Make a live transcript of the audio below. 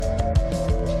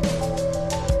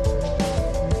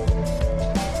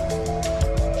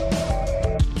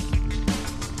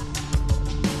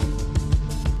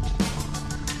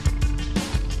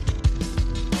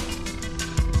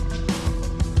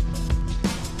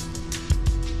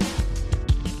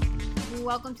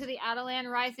welcome to the Adelan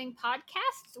Rising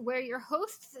podcast. We're your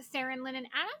hosts, Sarah, Lynn, and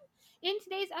Adam. In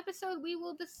today's episode, we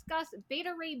will discuss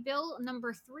Beta Ray Bill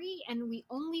number 3, and we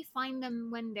only find them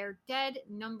when they're dead,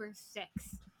 number 6.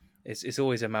 It's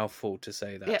always a mouthful to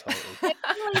say that title. It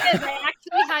really is. I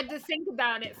actually had to think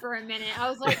about it for a minute. I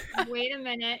was like, wait a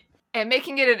minute. And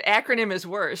making it an acronym is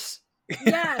worse.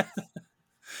 Yes.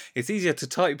 It's easier to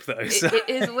type, though. So. It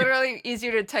is literally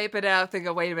easier to type it out than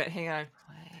go, wait a minute, hang on.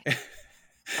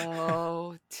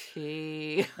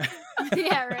 O-T.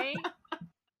 Yeah, right?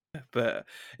 But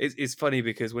it's funny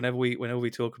because whenever we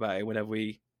talk about it, whenever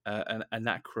we make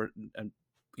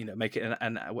it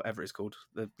an whatever it's called,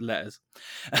 the letters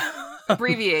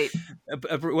Abbreviate.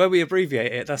 When we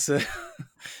abbreviate it,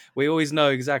 we always know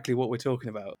exactly what we're talking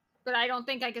about. But I don't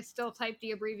think I could still type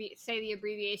say the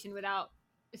abbreviation without.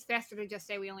 It's faster to just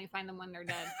say we only find them when they're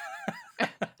dead.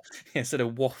 Instead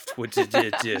of waft would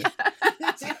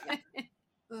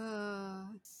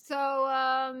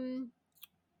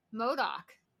MODOK.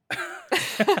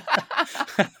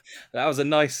 That was a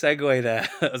nice segue there.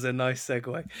 That was a nice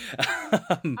segue.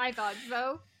 I thought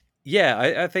so. Yeah,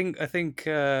 I think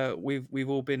we've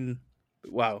all been.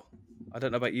 Wow, I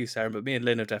don't know about you, Sarah, but me and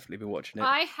Lynn have definitely been watching it.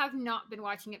 I have not been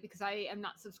watching it because I am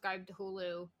not subscribed to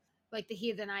Hulu like the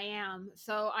heathen I am.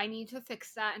 So I need to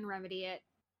fix that and remedy it.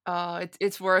 Oh,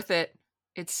 it's worth it.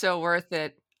 It's so worth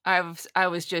it. I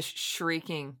was just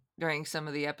shrieking during some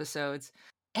of the episodes,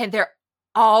 and they're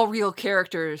all real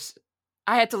characters.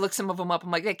 I had to look some of them up.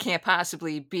 I'm like, that can't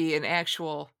possibly be an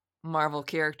actual Marvel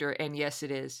character, and yes,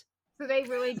 it is. So they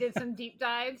really did some deep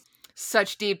dives.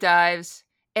 Such deep dives,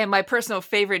 and my personal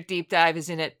favorite deep dive is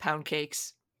in it. Pound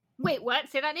Cakes. Wait, what?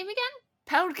 Say that name again.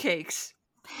 Pound Cakes.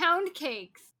 Pound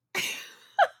Cakes.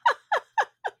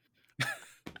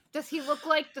 Does he look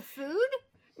like the food?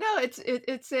 No, it's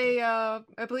a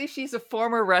I believe she's a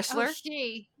former wrestler. Oh,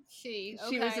 she. Okay.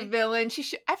 She was a villain.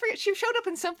 I forget, she showed up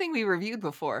in something we reviewed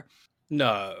before.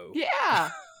 No.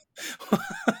 Yeah.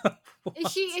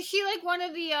 Is she like one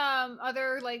of the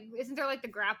other, like, isn't there like the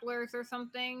grapplers or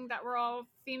something that were all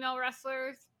female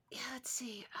wrestlers? Yeah, let's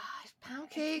see. Pound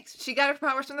Cakes. She got her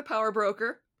powers from the Power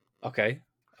Broker. Okay.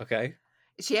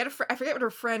 She had I forget what her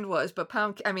friend was, but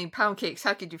Pound Cakes.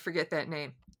 How could you forget that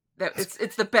name?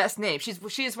 It's the best name.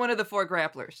 She is one of the 4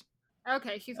 grapplers.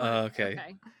 Okay, she's okay.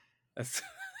 That's...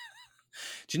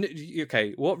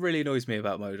 Okay, what really annoys me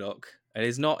about MODOK, and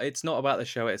it's not about the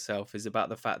show itself, is about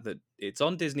the fact that it's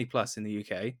on Disney Plus in the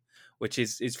UK, which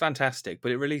is fantastic,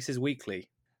 but it releases weekly.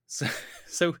 So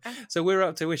we're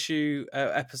up to issue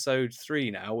episode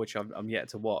 3 now, which I'm yet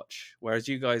to watch, whereas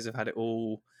you guys have had it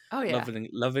all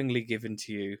lovingly given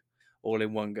to you all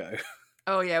in one go.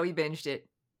 Oh yeah, we binged it.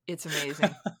 It's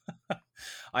amazing.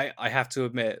 I have to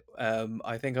admit,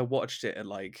 I think I watched it at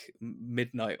like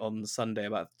midnight on Sunday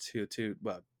about 3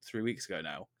 weeks ago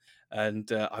now,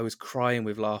 and I was crying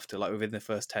with laughter like within the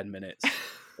first 10 minutes.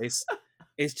 It's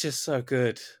just so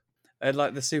good, and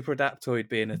like the Super Adaptoid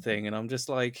being a thing, and I'm just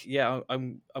like, yeah,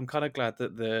 I'm kind of glad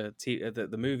that the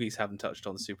movies haven't touched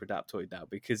on the Super Adaptoid now,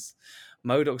 because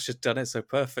MODOK's just done it so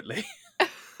perfectly. But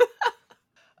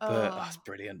that's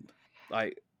brilliant.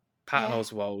 Like Patton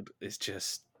Oswalt is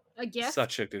just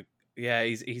such a good. Yeah,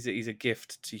 he's a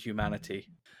gift to humanity.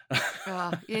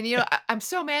 And I'm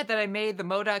so mad that I made the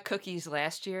MODOK cookies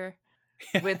last year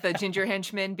with the Ginger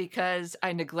Henchman because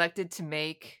I neglected to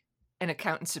make an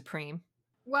Accountant Supreme.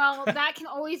 Well, that can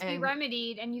always be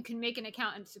remedied, and you can make an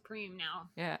Accountant Supreme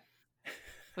now. Yeah,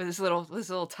 with his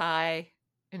little tie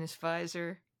and his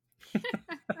visor.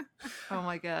 Oh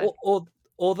my god!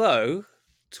 Although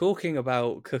talking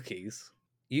about cookies.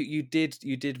 You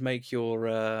did make your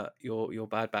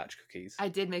Bad Batch cookies. I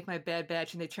did make my Bad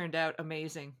Batch, and they turned out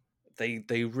amazing.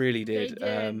 They really did.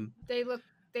 They look.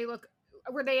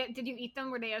 Were they? Did you eat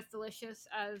them? Were they as delicious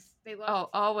as they look? Oh,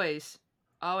 always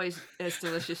as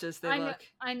delicious as they look.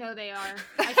 I know they are.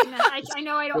 I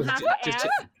know I don't have to ask.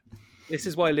 This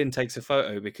is why Lynn takes a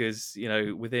photo, because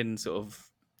within sort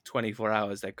of 24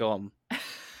 hours they're gone.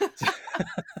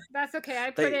 That's okay.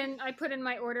 I put in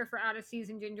my order for out of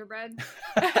season gingerbread.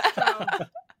 So.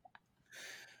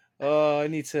 Oh, I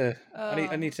need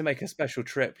to make a special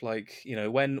trip. Like,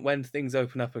 when things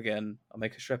open up again, I'll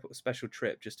make a special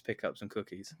trip just to pick up some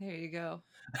cookies. There you go.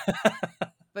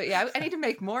 But yeah, I need to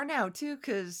make more now too,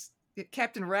 because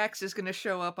Captain Rex is going to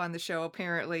show up on the show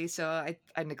apparently. So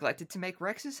I neglected to make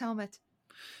Rex's helmet.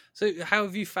 So how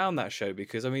have you found that show?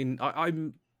 Because I mean,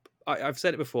 I've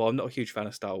said it before. I'm not a huge fan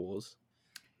of Star Wars.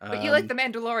 But you like The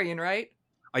Mandalorian, right?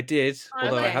 I did,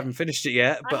 although I haven't finished it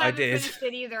yet. But I did. I haven't finished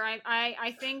it either.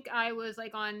 I think I was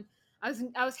like I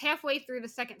was halfway through the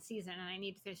second season, and I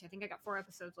need to finish. I think I got 4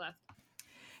 episodes left.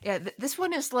 Yeah, this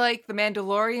one is like The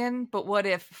Mandalorian, but what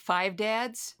if 5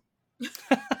 dads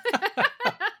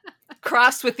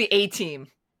crossed with the A-Team?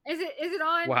 Is it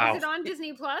on? Wow. Is it on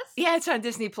Disney Plus? Yeah, it's on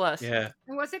Disney Plus. Yeah.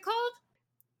 And what's it called?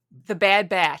 The Bad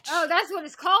Batch. Oh, that's what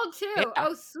it's called too. Yeah.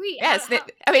 Oh, sweet. Yes,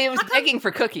 I mean, it was begging for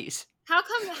cookies. How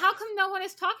come no one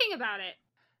is talking about it?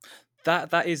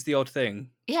 That is the odd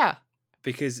thing, Yeah.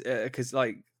 because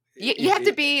like You have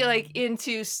to be like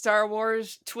into Star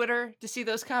Wars Twitter to see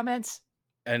those comments.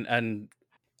 and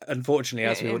unfortunately,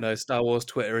 as we all know, Star Wars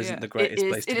Twitter isn't the greatest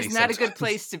place to be. It is not a good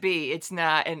place to be. It's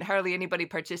not, and hardly anybody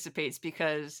participates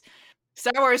because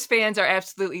Star Wars fans are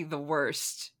absolutely the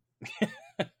worst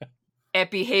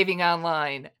at behaving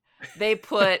online. They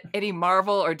put any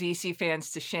Marvel or DC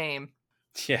fans to shame.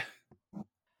 Yeah.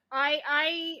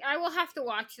 I will have to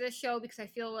watch this show because I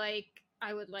feel like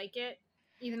I would like it.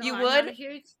 Even though I'm not a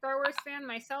huge Star Wars fan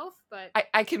myself, but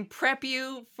I can prep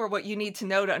you for what you need to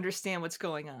know to understand what's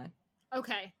going on.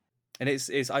 Okay. And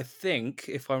it's I think,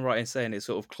 if I'm right in saying, it's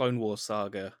sort of Clone Wars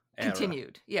saga era.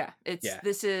 Continued. Yeah.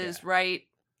 This is yeah. right.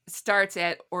 It starts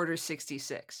at Order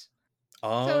 66.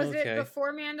 Oh, so is it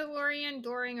before Mandalorian,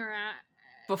 during, or at?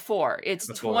 Before. It's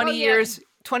before. 20 years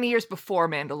 20 years before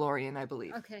Mandalorian, I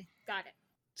believe. Okay, got it.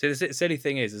 So the silly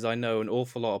thing is I know an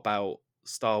awful lot about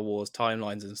Star Wars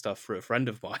timelines and stuff through a friend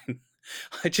of mine.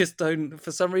 I just don't,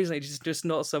 for some reason, it's just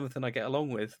not something I get along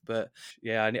with. But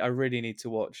yeah, I really need to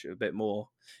watch a bit more,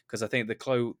 because I think the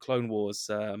Clone Wars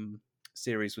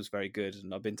series was very good,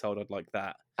 and I've been told I'd like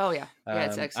that. Oh yeah,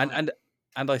 it's excellent.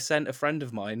 And I sent a friend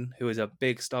of mine who is a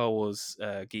big Star Wars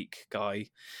geek guy,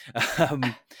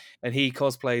 and he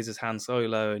cosplays as Han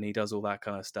Solo, and he does all that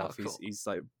kind of stuff. Oh, cool. He's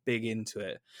like big into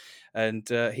it, and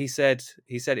he said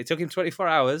it took him 24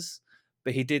 hours,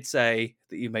 but he did say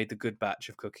that you made the good batch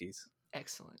of cookies.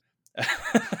 Excellent.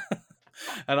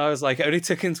 And I was like, it only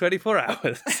took him 24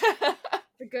 hours.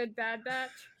 The good bad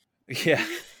batch. Yeah.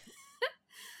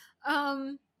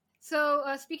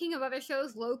 So speaking of other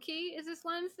shows, Loki is this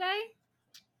Wednesday.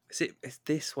 It's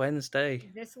this Wednesday.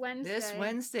 This Wednesday. This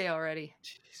Wednesday already.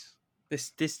 Jeez.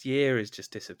 This year is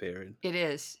just disappearing. It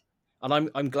is.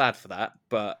 And I'm glad for that,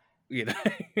 but you know,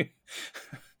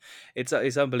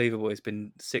 it's unbelievable. It's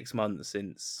been 6 months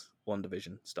since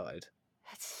WandaVision started.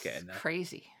 That's getting there.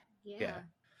 Crazy. Yeah.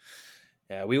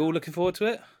 Are we all looking forward to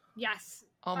it? Yes.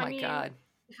 Oh my god.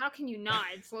 How can you not?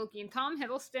 It's Loki, and Tom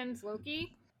Hiddleston's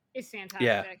Loki is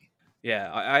fantastic.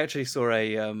 Yeah, I actually saw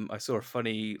a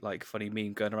funny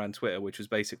meme going around Twitter, which was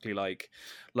basically like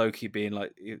Loki being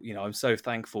like, you know, I'm so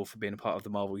thankful for being a part of the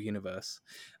Marvel universe.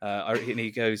 And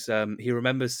he goes, he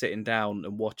remembers sitting down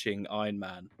and watching Iron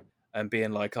Man and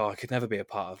being like, oh, I could never be a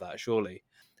part of that, surely.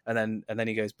 And then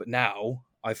he goes, but now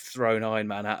I've thrown Iron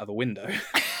Man out of a window.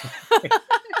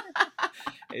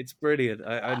 It's brilliant.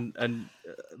 And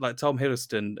like Tom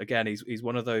Hiddleston, again, he's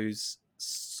one of those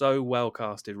so well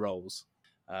casted roles.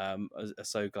 I'm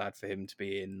so glad for him to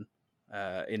be in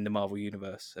the Marvel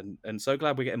universe, and so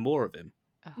glad we're getting more of him.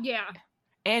 Yeah.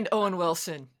 And Owen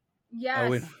Wilson.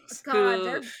 Yes.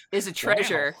 Who is a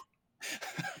treasure.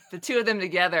 Wow. The two of them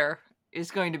together is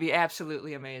going to be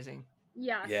absolutely amazing.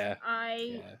 Yes. Yeah.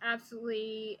 I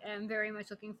absolutely am very much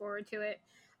looking forward to it.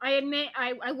 I admit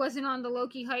I wasn't on the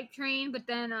Loki hype train, but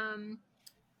then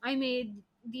I made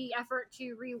the effort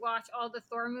to rewatch all the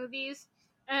Thor movies.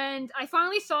 And I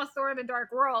finally saw Thor: The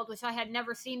Dark World, which I had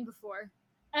never seen before.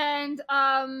 And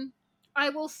I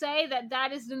will say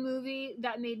that is the movie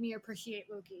that made me appreciate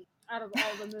Loki out of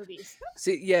all the movies.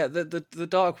 See, yeah, the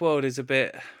Dark World is a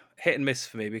bit hit and miss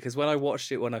for me, because when I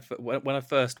watched it, when I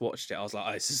first watched it, I was like,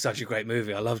 oh, this is such a great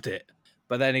movie. I loved it.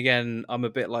 But then again, I'm a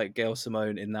bit like Gail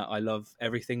Simone in that I love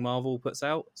everything Marvel puts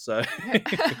out. So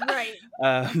right.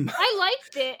 I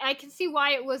liked it. I can see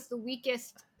why it was the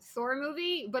weakest Thor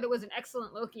movie, but it was an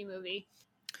excellent Loki movie,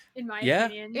 in my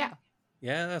opinion.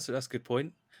 Yeah, that's a good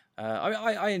point.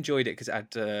 I enjoyed it because it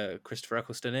had Christopher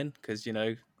Eccleston in, because, you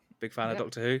know, big fan of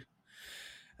Doctor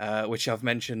Who, which I've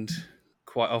mentioned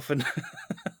quite often.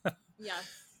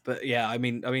 Yes. But yeah, I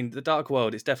mean, The Dark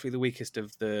World is definitely the weakest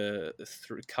of the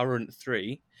current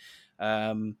three.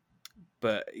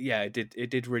 But yeah, it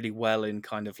did really well in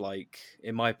kind of like,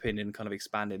 in my opinion, kind of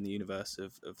expanding the universe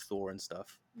of Thor and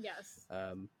stuff. Yes.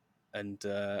 And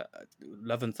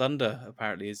Love and Thunder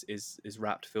apparently is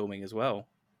wrapped filming as well.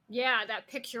 Yeah, that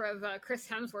picture of Chris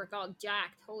Hemsworth all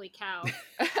jacked. Holy cow!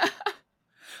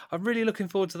 I'm really looking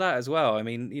forward to that as well. I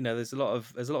mean, you know, there's a lot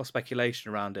of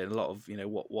speculation around it, a lot of, you know,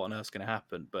 what on earth's going to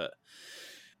happen. But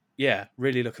yeah,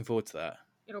 really looking forward to that.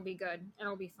 It'll be good.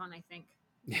 It'll be fun, I think.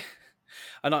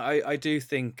 And I do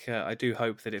think I do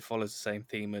hope that it follows the same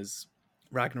theme as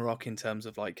Ragnarok in terms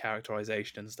of like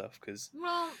characterization and stuff, because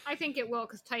Well, I think it will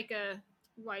because Taika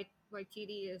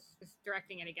Waititi is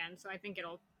directing it again, so I think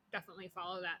it'll definitely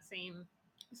follow that same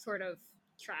sort of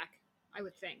track, I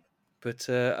would think. But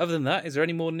other than that, is there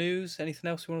any more news? Anything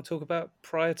else we want to talk about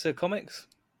prior to comics?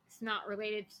 It's not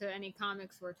related to any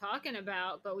comics we're talking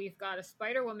about, but we've got a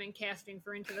Spider-Woman casting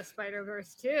for Into the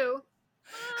Spider-Verse 2.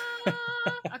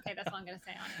 Okay, that's all I'm going to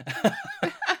say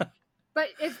on it. But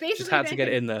it's basically Just had to get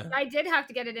it in there. I did have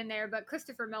to get it in there, but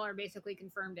Christopher Miller basically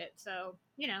confirmed it. So,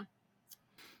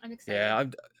 I'm excited. Yeah,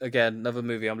 again, another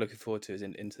movie I'm looking forward to is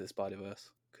Into the Spider-Verse,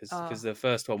 because the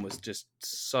first one was just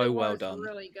so well done.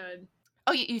 Really good.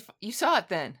 Oh, you saw it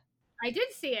then? I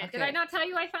did see it. Okay. Did I not tell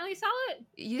you I finally saw it?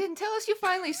 You didn't tell us you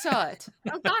finally saw it.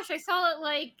 Oh gosh, I saw it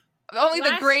like only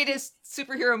the greatest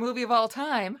superhero movie of all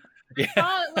time. I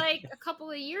saw it like a couple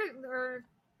of years, or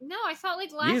no, I saw it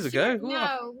like last years ago. year.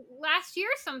 No, last year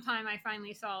sometime I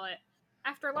finally saw it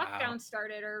after lockdown Wow.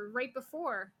 started or right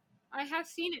before. I have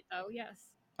seen it though.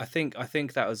 Yes. I think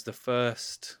that was the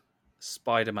first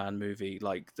Spider-Man movie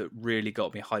like that really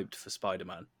got me hyped for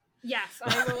Spider-Man. Yes,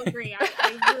 I will agree.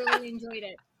 I really enjoyed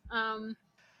it.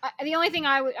 The only thing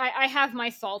I have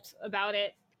my fault about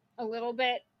it a little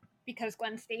bit because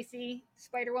Gwen Stacy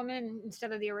Spider-Woman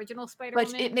instead of the original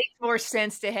Spider-Woman. But it makes more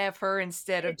sense to have her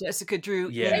instead of Jessica Drew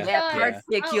in that Yeah.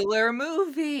 particular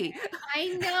movie. I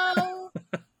know,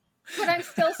 but I'm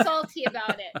still salty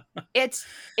about it.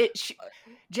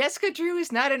 Jessica Drew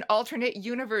is not an alternate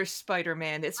universe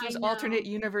Spider-Man. This was I know. alternate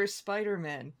universe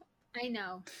Spider-Man. I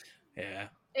know. Yeah.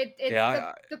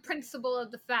 It's the principle of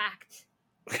the fact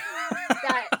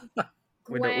that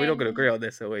we're not going to agree on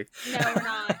this, are we? No, we're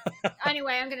not.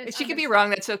 Anyway, I'm gonna. She could be wrong.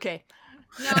 That's okay.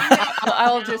 No,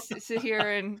 I'll just sit here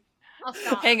and I'll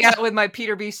stop. hang out with my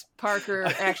Peter B. Parker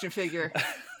action figure.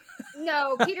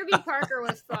 No, Peter B. Parker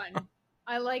was fun.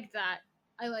 I like that.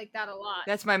 I like that a lot.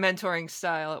 That's my mentoring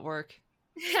style at work.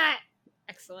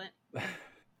 Excellent.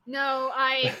 No,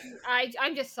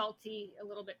 I'm just salty a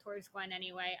little bit towards Gwen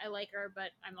anyway. I like her,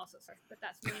 but I'm also sorry. But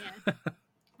that's me.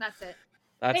 That's it.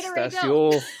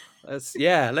 Let's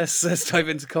dive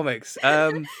into comics.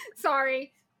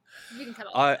 Sorry, you can cut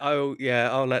off.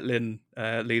 I'll let Lynn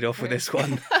lead off with this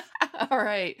one. All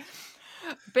right.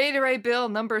 Beta Ray Bill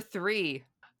number 3.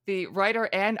 The writer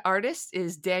and artist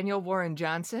is Daniel Warren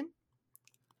Johnson.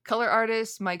 Color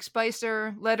artist Mike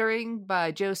Spicer. Lettering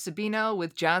by Joe Sabino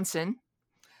with Johnson.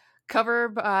 Cover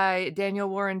by Daniel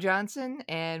Warren Johnson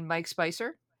and Mike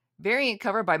Spicer. Variant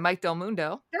cover by Mike Del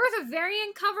Mundo. There was a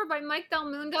variant cover by Mike Del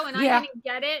Mundo, and I didn't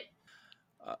get it.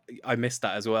 I missed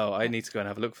that as well. I need to go and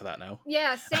have a look for that now.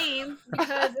 Yeah, same,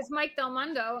 because it's Mike Del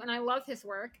Mundo, and I love his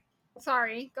work.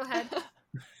 Sorry, go ahead.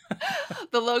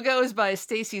 The logo is by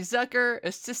Stacy Zucker.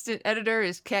 Assistant editor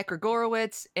is Kat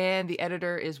Gregorowitz, and the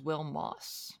editor is Will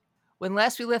Moss. When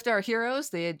last we left our heroes,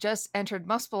 they had just entered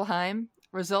Muspelheim,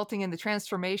 resulting in the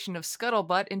transformation of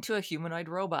Scuttlebutt into a humanoid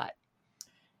robot.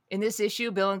 In this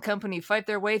issue, Bill and company fight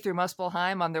their way through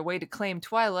Muspelheim on their way to claim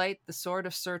Twilight, the Sword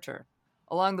of Surtur.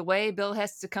 Along the way, Bill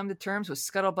has to come to terms with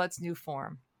Scuttlebutt's new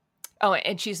form. Oh,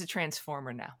 and she's a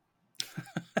Transformer now.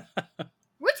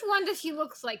 Which one does she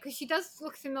look like? Because she does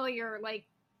look familiar, like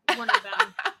one of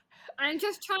them. I'm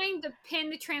just trying to pin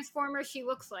the Transformer she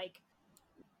looks like.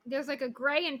 There's like a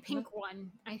gray and pink one.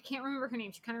 I can't remember her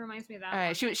name. She kind of reminds me of that. All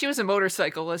right, she was a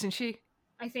motorcycle, wasn't she?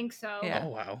 I think so. Yeah.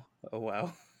 Oh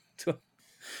wow.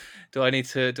 Do I need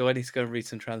to go and read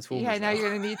some Transformers? Yeah, now you're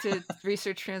gonna need to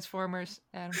research Transformers,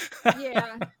 Adam.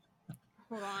 Yeah.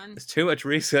 Hold on. There's too much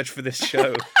research for this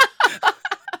show.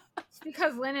 It's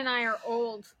because Lynn and I are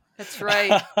old. That's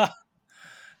right.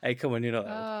 Hey, come on, you're not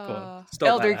old. Come on. Stop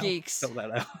Elder that now. geeks. Stop that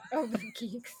now. Elder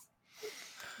geeks.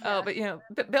 Oh, but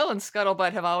Bill and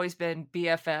Scuttlebutt have always been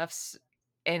BFFs,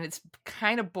 and it's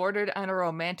kind of bordered on a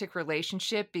romantic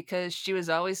relationship because she was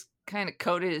always kind of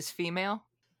coded as female.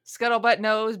 Scuttlebutt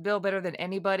knows Bill better than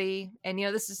anybody, and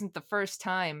this isn't the first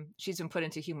time she's been put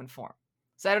into human form.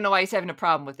 So I don't know why he's having a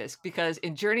problem with this, because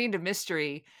in Journey into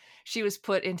Mystery, she was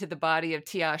put into the body of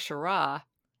Tia Shara,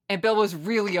 and Bill was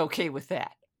really okay with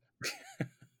that.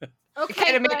 Okay, It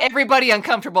kind of made everybody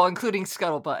uncomfortable, including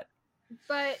Scuttlebutt.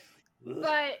 But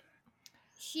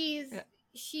she's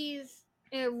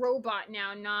a robot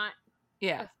now, not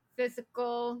Yeah. a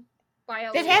physical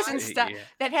biological.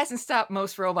 That hasn't stopped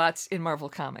most robots in Marvel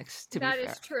Comics, to be fair. That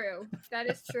is true. That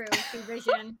is true. Through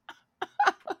Vision.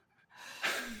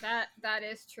 That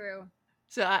is true.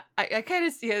 So I kind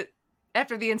of see it.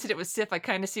 After the incident with Sif, I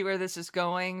kind of see where this is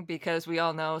going, because we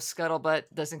all know Scuttlebutt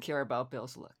doesn't care about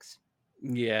Bill's looks.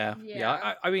 Yeah.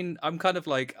 I mean, I'm kind of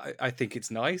like, I think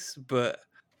it's nice, but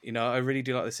I really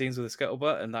do like the scenes with the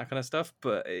scuttlebutt and that kind of stuff,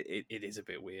 but it is a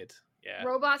bit weird. Yeah.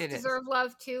 Robots It is. deserve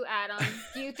love too, Adam.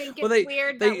 Do you think it's Well,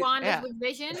 weird they- that Wanda's yeah. with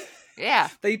Vision? Yeah.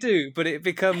 They do, but it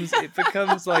becomes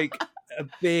like a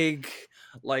big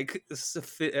like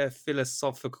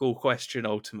philosophical question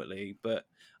ultimately. But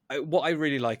what I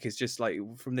really like is just like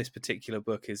from this particular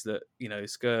book is that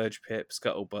Scourge, Pip,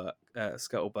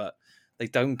 Scuttlebutt, they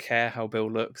don't care how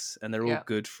Bill looks, and they're all Yep.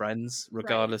 good friends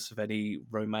regardless of any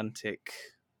romantic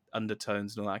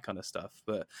undertones and all that kind of stuff.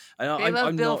 But They I'm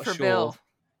love Bill not for sure. Bill.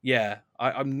 Yeah,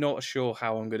 I'm not sure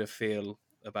how I'm going to feel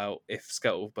about if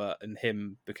Scuttlebutt and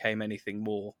him became anything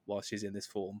more while she's in this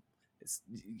form.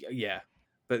 Yeah.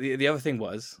 But the other thing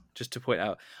was, just to point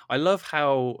out, I love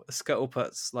how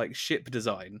Scuttlebutt's like ship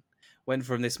design went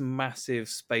from this massive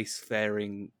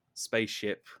spacefaring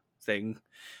spaceship thing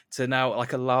to now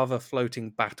like a lava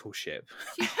floating battleship.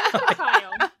 She's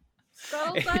versatile.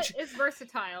 Scuttlebutt is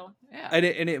versatile. Yeah. And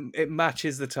it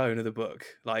matches the tone of the book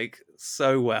like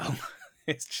so well.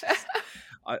 It's just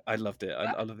I loved it.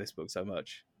 I love this book so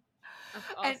much. That's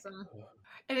awesome.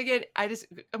 And again, I'm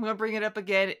going to bring it up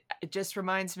again. It just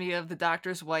reminds me of the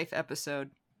Doctor's Wife episode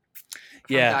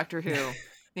from Doctor Who.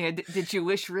 Did you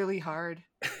wish really hard?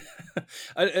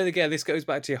 And again, this goes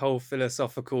back to your whole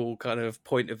philosophical kind of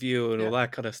point of view and all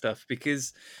that kind of stuff,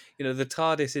 because the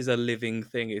TARDIS is a living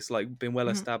thing. It's like been well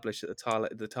established that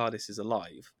the TARDIS is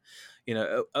alive.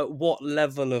 At what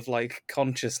level of like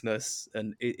consciousness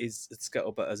and is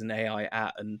Scuttlebutt as an AI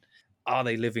at, and are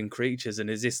they living creatures, and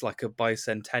is this like a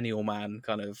bicentennial man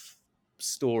kind of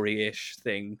story-ish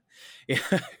thing?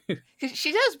 Because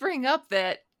she does bring up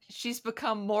that she's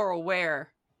become more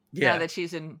aware now that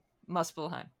she's in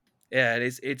Muspelheim. Yeah, and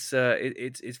it's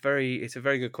a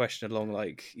very good question along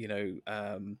like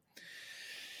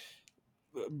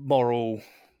moral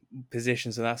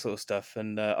positions and that sort of stuff.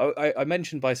 And I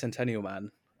mentioned Bicentennial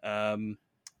Man.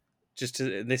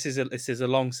 This is a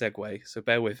long segue, so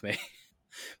bear with me.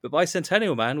 But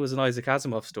Bicentennial Man was an Isaac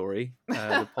Asimov story,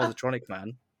 the Positronic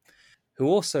Man, who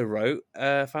also wrote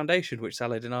Foundation, which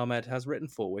Saladin Ahmed has written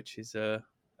for, which is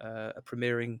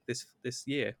premiering this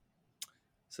year.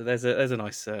 So there's a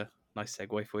nice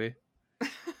segue for you.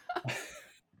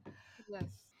 Yes.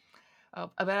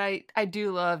 Oh, but I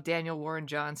do love Daniel Warren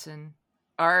Johnson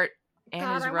art and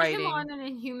God, his I writing. want him on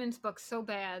an Inhumans book so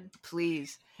bad.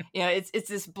 Please, it's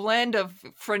this blend of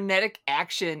frenetic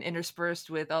action interspersed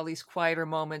with all these quieter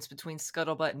moments between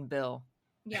Scuttlebutt and Bill.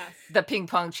 Yes. The ping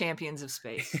pong champions of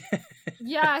space.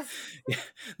 Yes. Yeah.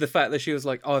 The fact that she was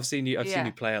like, "Oh, I've seen you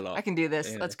play a lot. I can do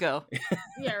this. Let's go."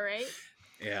 Yeah, right.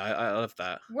 Yeah, I love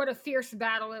that. What a fierce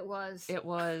battle it was. It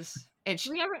was. And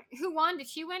who won? Did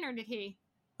she win or did he?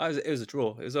 It was a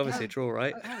draw. It was obviously a draw,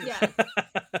 right? Yeah.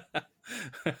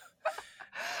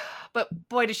 But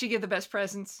boy, did she give the best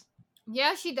presents.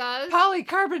 Yeah, she does.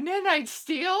 Polycarbon nanite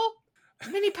steel,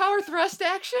 mini power thrust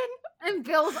action, and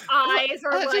Bill's eyes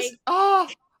are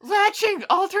like, latching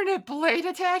alternate blade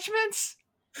attachments.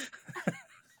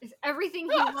 It's everything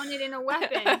he wanted in a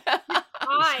weapon.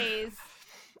 Eyes.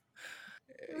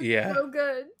 Yeah. So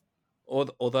good.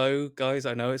 Although, guys,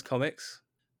 I know it's comics,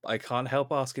 but I can't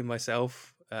help asking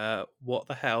myself, what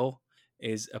the hell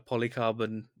is a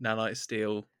polycarbon nanite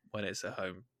steel when it's at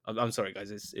home? I'm sorry,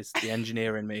 guys. It's the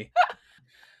engineer in me.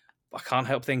 I can't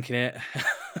help thinking it.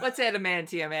 What's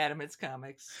adamantium, Adam? It's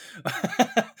comics.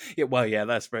 Yeah,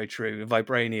 that's very true.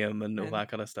 Vibranium and all that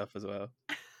kind of stuff as well.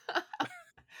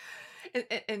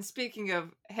 And speaking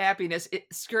of happiness,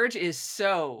 Scourge is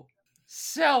so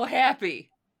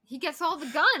happy. He gets all the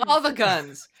guns. All the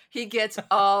guns. He gets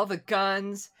all the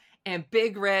guns and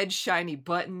big red shiny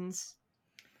buttons.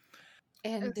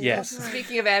 And yes.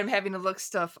 Speaking of Adam having to look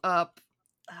stuff up,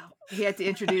 he had to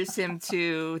introduce him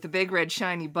to the big red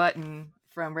shiny button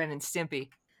from Ren and Stimpy.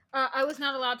 I was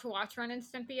not allowed to watch Ren and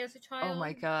Stimpy as a child. Oh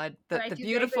my god. The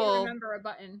beautiful remember a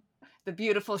button. The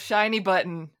beautiful shiny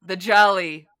button. The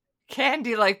jolly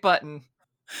candy-like button.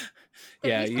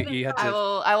 Yeah, you had to...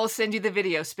 I will send you the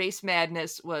video. Space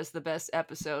Madness was the best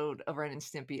episode of Ren and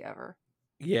Stimpy ever.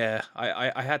 Yeah,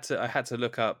 I had to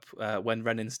look up when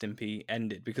Ren and Stimpy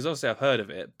ended, because obviously I've heard of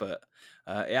it, but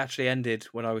it actually ended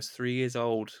when I was 3 years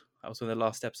old. That was when the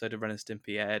last episode of Ren and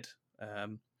Stimpy aired.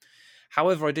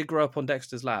 However, I did grow up on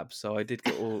Dexter's Lab, so I did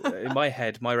get all in my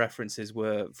head. My references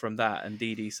were from that and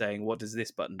Dee Dee saying, "What does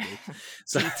this button do?"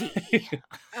 So,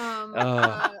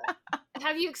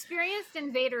 have you experienced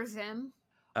Invader Zim?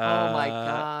 Oh my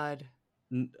god!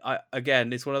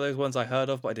 Again, it's one of those ones I heard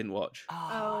of, but I didn't watch.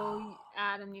 Oh,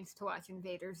 Adam needs to watch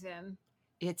Invader Zim.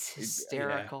 It's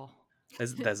hysterical. Yeah.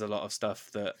 There's a lot of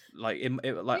stuff that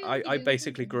I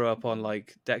basically grew up on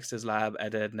like Dexter's Lab,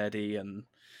 Ed, Edd n Eddy, and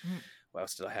what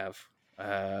else did I have?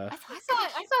 I I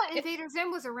thought Invader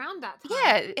Zim was around that time.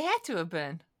 Yeah, it had to have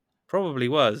been. Probably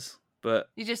was, but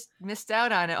You just missed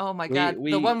out on it. Oh my We- god,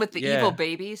 we- the one with the evil yeah.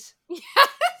 babies. Yes.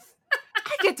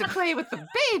 I get to play with the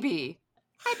baby.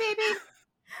 Hi, baby.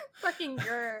 Fucking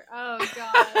Gur. Oh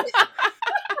god.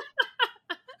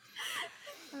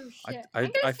 Oh shit. I- I'm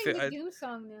gonna I sing feel- the I- Doom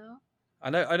song now. I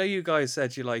know you guys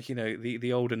said you like,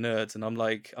 the older nerds, and I'm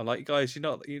like, guys, you're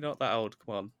not that old,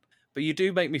 come on. But you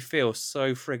do make me feel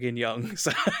so friggin' young.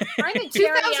 So I'm a geriatric.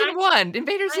 2001.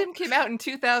 Invader Zim came out in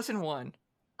 2001.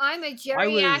 I'm a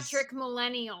geriatric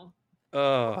millennial.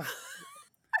 oh.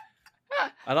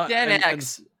 Gen and,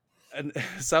 X. and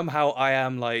somehow I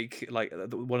am like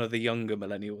one of the younger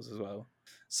millennials as well.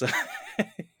 So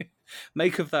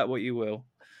make of that what you will.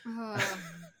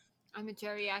 I'm a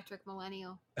geriatric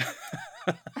millennial.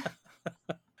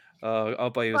 I'll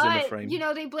buy you a Zimmer But, frame.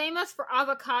 they blame us for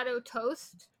avocado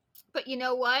toast. But you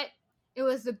know what? It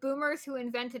was the boomers who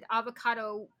invented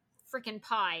avocado freaking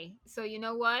pie. So you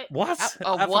know what? What?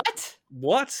 What?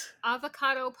 What?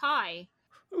 Avocado pie.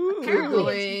 Ooh.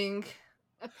 Googling.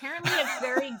 Apparently it's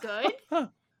very good.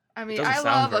 I mean, Doesn't I sound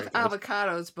love very good.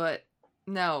 avocados, but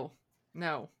no.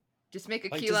 Just make a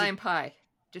Like, key does it- lime pie.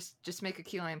 Just make a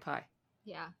key lime pie.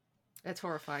 Yeah. That's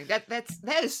horrifying. That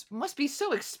must be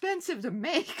so expensive to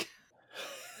make.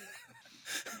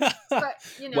 But,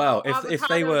 Well, if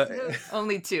they were, avocados,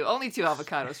 Only two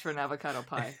avocados for an avocado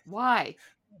pie. Why?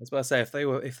 I was about to say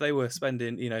if they were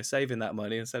spending, saving that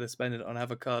money instead of spending it on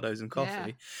avocados and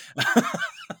coffee.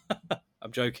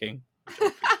 I'm joking.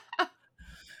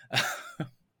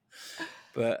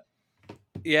 But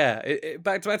yeah,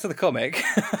 back to the comic.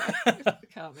 The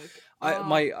comic.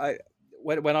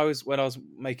 When I was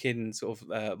making sort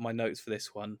of my notes for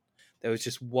this one, there was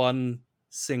just one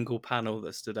single panel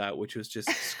that stood out, which was just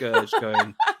Scourge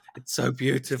going, "It's so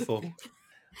beautiful,"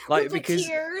 like with the because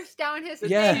tears down his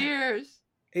Yeah. face. Cheers.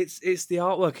 it's the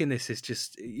artwork in this is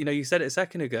just you said it a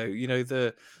second ago,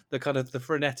 the kind of the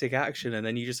frenetic action, and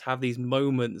then you just have these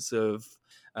moments of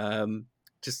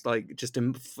just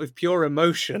with pure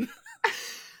emotion.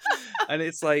 And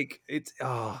it's like it's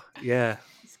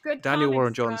It's good Daniel comics,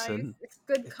 Warren guys. Johnson. It's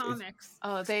good It's- comics.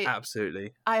 Oh,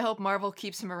 absolutely. I hope Marvel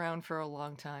keeps him around for a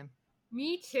long time.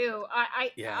 Me too.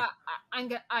 Yeah.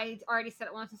 I already said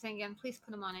it once and saying again. Please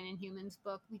put him on an Inhumans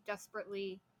book. We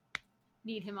desperately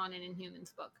need him on an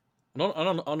Inhumans book. And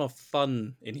on a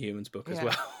fun Inhumans book as Yeah.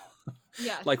 well.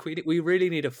 Yes. Like we really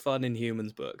need a fun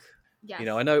Inhumans book. Yes.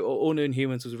 I know All New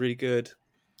Inhumans was really good,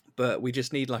 but we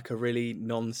just need like a really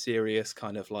non-serious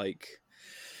kind of like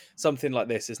something like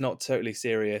this. It's not totally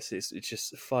serious. It's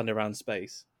just fun around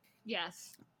space.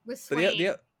 Yes. With But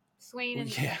Swain. Swain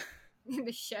and yeah.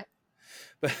 the ship.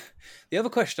 But the other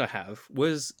question I have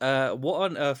was, what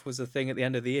on earth was the thing at the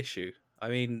end of the issue? I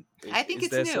mean, I think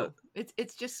is it's there new.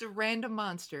 It's just a random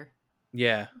monster.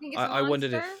 Yeah, You think it's a I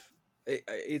wondered monster?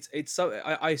 if it's so.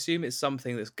 I assume it's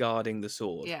something that's guarding the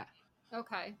sword. Yeah.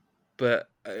 Okay. But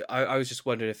I was just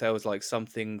wondering if there was like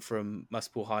something from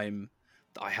Muspelheim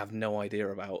that I have no idea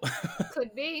about.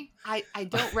 Could be. I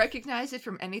don't recognize it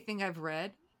from anything I've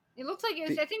read. It looks like it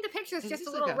was. I think the picture is It just a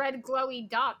looks little like a- red glowy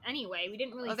dot. Anyway, we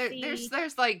didn't really Oh, see.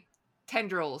 there's like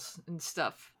tendrils and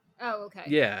stuff. Oh, okay.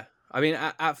 Yeah, I mean,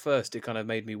 at first it kind of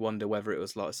made me wonder whether it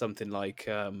was like something like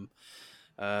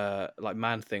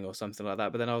Man Thing or something like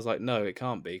that. But then I was like, no, it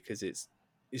can't be because it's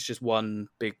just one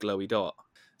big glowy dot.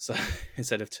 So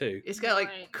instead of two. It's got like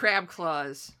Right. crab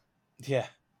claws. Yeah.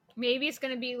 Maybe it's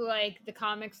gonna be like the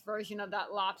comics version of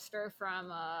that lobster from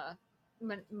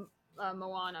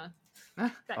Moana.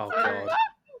 That Oh glitter, god.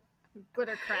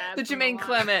 glitter crab. The from Jermaine Moana.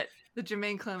 Clement. The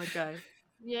Jermaine Clement guy.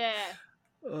 Yeah.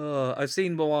 I've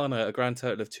seen Moana a grand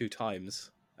total of 2 times.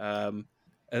 And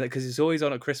because it's always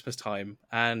on at Christmas time,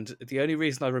 and the only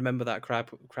reason I remember that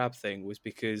crab thing was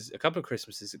because a couple of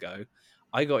Christmases ago,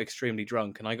 I got extremely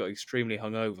drunk and I got extremely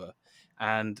hungover,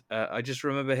 and I just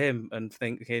remember him and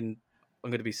thinking, I'm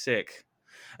going to be sick,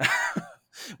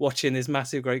 watching this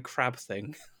massive great crab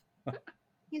thing.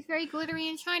 He's very glittery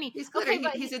and shiny. He's glitter. Okay,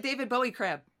 but He's a David Bowie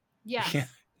crab. yes. Yeah.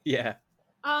 Yeah.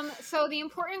 So the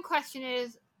important question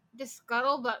is, does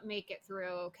Scuttlebutt make it through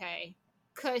okay?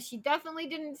 Because she definitely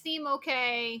didn't seem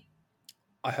okay.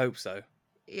 I hope so.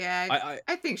 Yeah,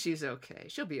 I think she's okay.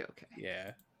 She'll be okay.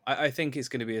 Yeah. I think it's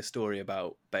going to be a story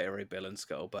about Beta Ray Bill and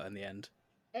Scuttlebutt in the end.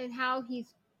 And how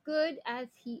he's good as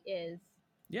he is.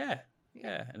 Yeah.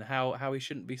 Yeah. And how he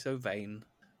shouldn't be so vain.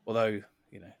 Although,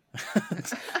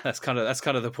 that's kind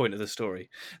of the point of the story.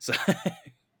 So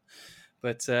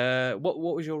but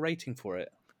what was your rating for it?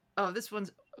 Oh, this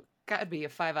one's got to be a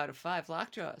 5 out of 5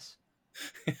 Lockjaws.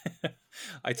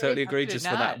 I totally agree. did Just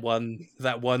for that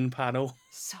not. one panel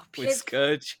So with beautiful.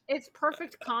 Scourge. It's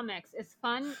perfect comics. It's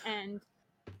fun and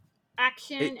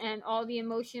action and all the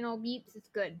emotional beats. It's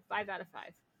good. 5 out of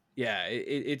 5. Yeah,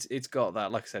 it's got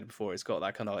that. Like I said before, it's got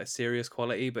that kind of like serious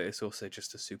quality, but it's also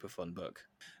just a super fun book.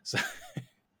 So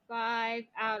 5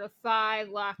 out of 5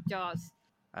 Lockjaws.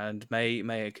 and may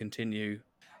it continue.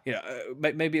 You know,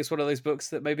 maybe it's one of those books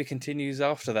that maybe continues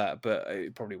after that, but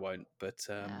it probably won't. But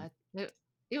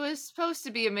It was supposed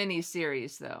to be a mini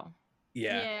series, though.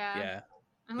 yeah.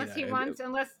 Unless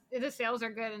unless the sales are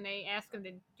good and they ask him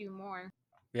to do more.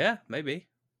 Yeah, maybe.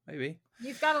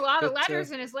 He's got a lot of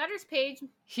letters in his letters page.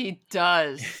 He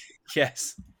does.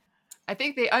 Yes. I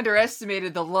think they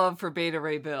underestimated the love for Beta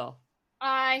Ray Bill.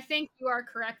 I think you are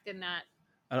correct in that.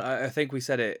 I think we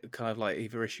said it kind of like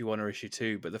either issue 1 or issue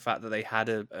 2, but the fact that they had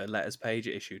a letters page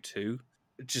at issue 2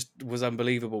 just was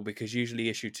unbelievable, because usually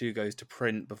issue 2 goes to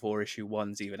print before issue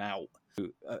 1's even out.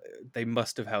 They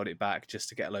must have held it back just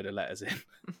to get a load of letters in.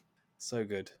 So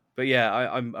good. But yeah,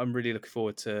 I'm really looking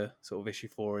forward to sort of issue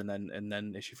 4 and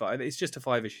then issue 5. It's just a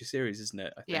 5-issue series, isn't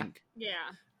it? I think.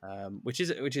 Yeah. Which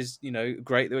is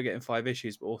great that we're getting 5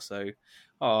 issues, but also,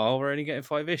 we're only getting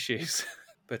 5 issues.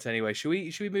 But anyway, should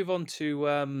we move on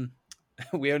to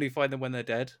We Only Find Them When They're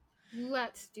Dead?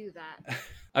 Let's do that.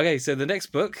 Okay, so the next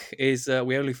book is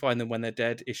We Only Find Them When They're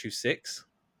Dead, issue 6.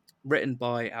 Written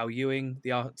by Al Ewing.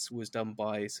 The art was done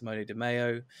by Simone Di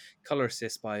Meo. Color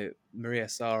assist by Maria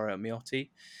Sara Miotti.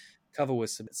 Cover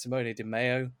was Simone Di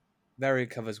Meo.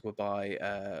 Variant covers were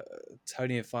by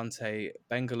Tony Infante,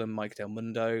 Bengal and Mike Del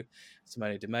Mundo,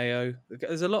 Simone Di Meo.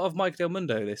 There's a lot of Mike Del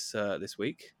Mundo this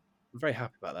week. I'm very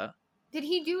happy about that. Did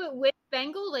he do it with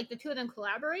Bengal? Like the two of them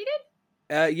collaborated?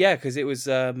 Yeah, because it was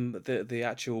the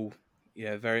actual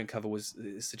variant cover was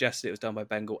suggested it was done by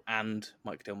Bengal and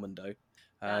Mike Del Mundo.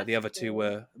 The other two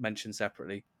were mentioned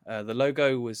separately. The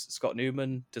logo was Scott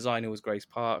Newman. Designer was Grace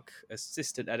Park.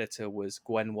 Assistant editor was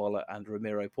Gwen Waller and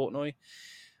Ramiro Portnoy.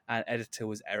 And editor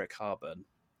was Eric Harburn.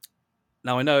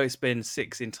 Now, I know it's been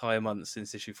 6 entire months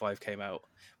since issue 5 came out,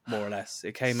 more or less.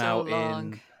 It came out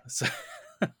long.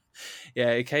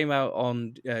 it came out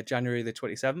on January the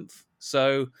 27th.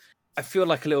 So I feel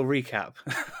like a little recap.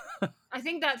 I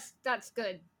think that's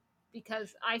good,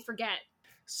 because I forget.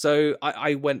 So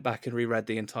I went back and reread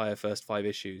the entire first 5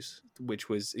 issues, which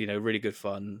was, really good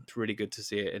fun. It's really good to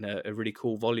see it in a really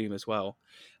cool volume as well,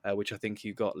 which I think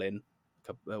you got, Lynn.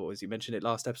 You mentioned it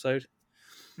last episode?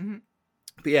 Mm-hmm.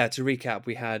 But yeah, to recap,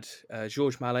 we had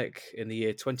George Malik in the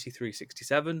year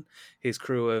 2367, his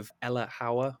crew of Ella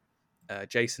Hauer,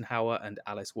 Jason Hauer, and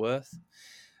Alice Worth.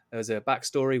 There was a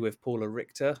backstory with Paula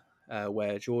Richter,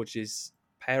 where George's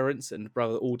parents and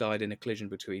brother all died in a collision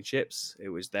between ships. It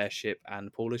was their ship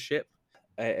and Paula's ship.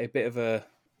 A bit of a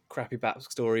crappy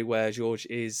backstory where George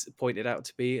is pointed out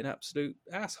to be an absolute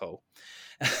asshole.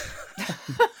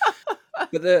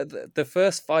 But the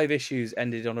first 5 issues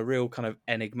ended on a real kind of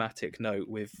enigmatic note,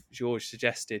 with George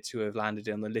suggested to have landed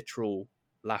on the literal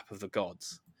lap of the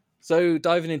gods. So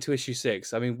diving into issue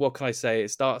 6, I mean, what can I say?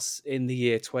 It starts in the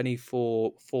year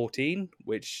 2414,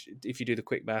 which, if you do the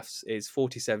quick maths, is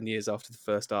 47 years after the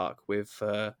first arc, with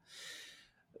the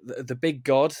big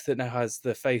god that now has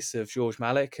the face of George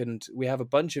Malik, and we have a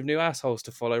bunch of new assholes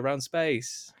to follow around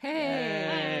space.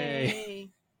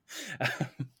 Hey!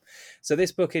 So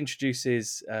this book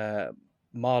introduces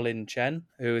Marlin Chen,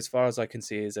 who, as far as I can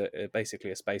see, is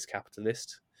basically a space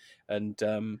capitalist, and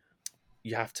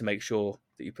you have to make sure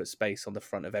that you put space on the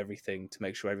front of everything to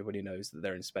make sure everybody knows that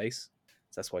they're in space.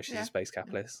 So that's why she's a space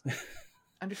capitalist.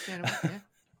 Understandable,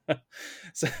 yeah.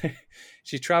 So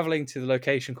she's traveling to the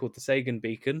location called the Sagan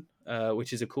Beacon,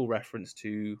 which is a cool reference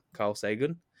to Carl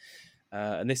Sagan.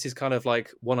 And this is kind of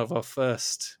like one of our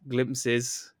first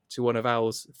glimpses to one of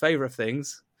Al's favourite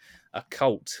things, a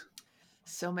cult.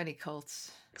 So many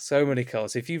cults.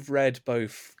 If you've read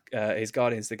both his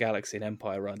Guardians of the Galaxy and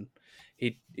Empire run,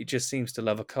 he just seems to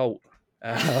love a cult.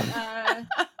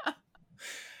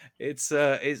 It's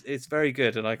very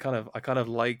good, and I kind of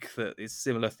like that it's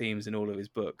similar themes in all of his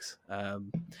books.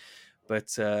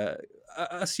 But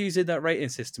us using that rating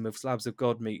system of slabs of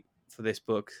god meat for this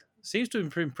book seems to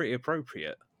have been pretty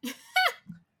appropriate,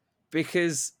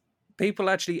 because people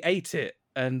actually ate it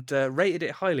and rated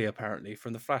it highly, apparently,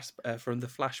 from the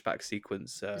flashback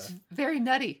sequence. It's very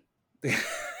nutty.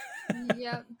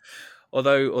 Yep.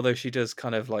 Although she does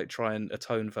kind of like try and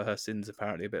atone for her sins,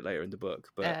 apparently, a bit later in the book.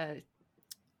 But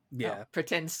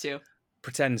pretends to,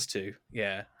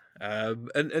 yeah.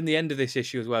 And the end of this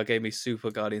issue as well gave me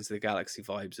super Guardians of the Galaxy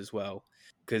vibes as well,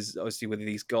 because obviously with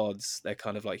these gods, they're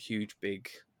kind of like huge, big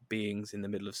beings in the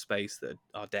middle of space that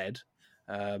are dead.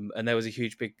 and there was a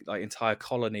huge, big, like entire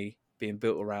colony being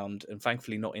built around, and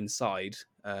thankfully not inside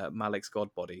Malik's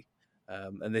god body.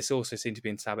 And this also seemed to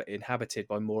be inhabited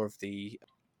by more of the,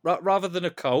 rather than a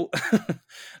cult,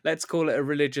 let's call it a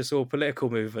religious or political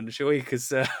movement, shall we?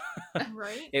 Because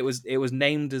Right. it was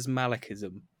named as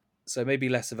Malikism, so maybe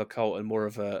less of a cult and more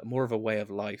of a way of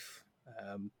life.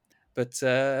 But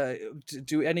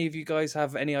do any of you guys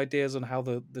have any ideas on how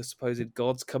the supposed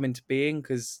gods come into being?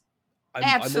 Because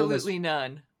Absolutely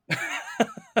none.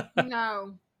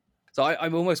 No. So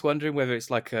I'm almost wondering whether it's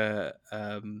like a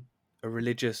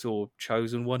religious or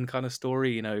chosen one kind of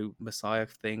story, you know, Messiah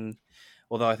thing.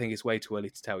 Although I think it's way too early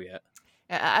to tell yet.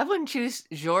 I wouldn't choose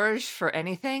George for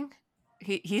anything.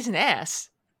 He's an ass.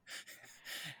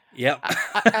 Yep.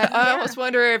 I almost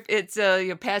wonder if it's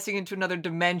you're passing into another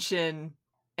dimension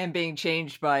and being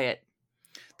changed by it.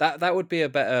 That would be a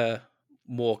better,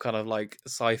 more kind of like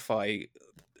sci-fi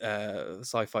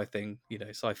thing, you know,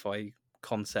 sci-fi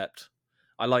concept.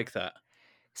 I like that.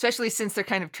 Especially since they're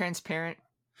kind of transparent.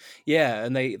 Yeah,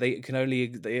 and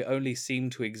they only seem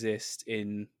to exist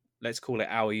in, let's call it,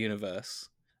 our universe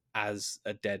as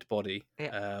a dead body.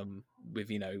 Yeah. With,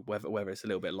 you know, whether it's a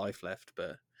little bit of life left,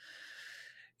 but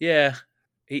yeah,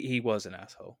 he was an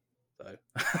asshole. So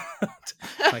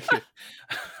like,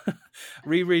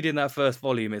 rereading that first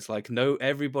volume, it's like, no,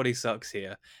 everybody sucks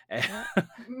here.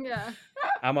 Yeah.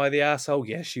 Am I the asshole?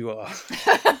 Yes, you are.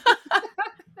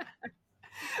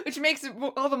 Which makes it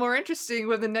all the more interesting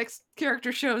when the next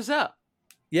character shows up.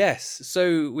 Yes,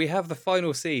 so we have the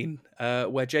final scene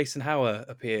where Jason Hauer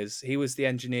appears. He was the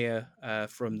engineer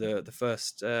from the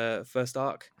first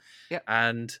arc. Yep.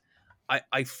 And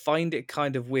I find it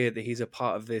kind of weird that he's a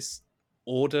part of this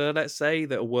order, let's say,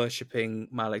 that are worshipping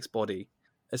Malik's body,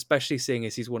 especially seeing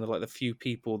as he's one of like the few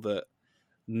people that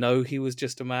know he was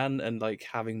just a man, and like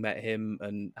having met him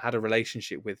and had a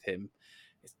relationship with him,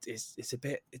 it's a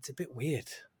bit weird.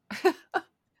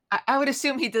 I would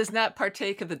assume he does not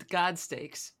partake of the god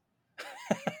stakes.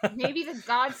 Maybe the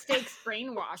god stakes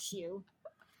brainwash you.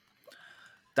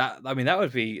 That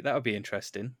would be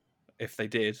interesting if they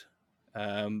did.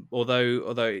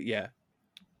 Although yeah.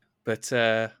 But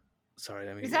sorry,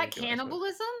 Is that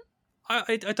cannibalism?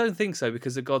 I don't think so,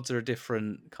 because the gods are a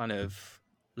different kind of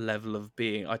level of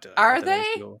being. Are they?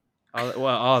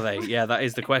 Are they? Yeah, that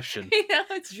is the question.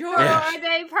 It's yours. Or are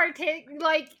they partake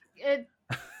like?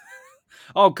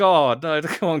 Oh God, no!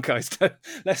 Come on, guys,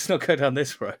 let's not go down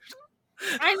this road.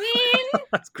 I mean,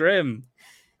 that's grim.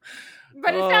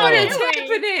 But it's what is Ewing.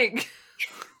 happening?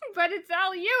 But it's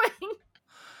Al Ewing.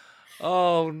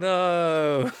 Oh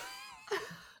no!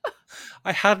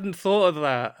 I hadn't thought of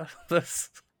that.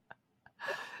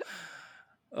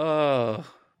 Oh.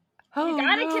 You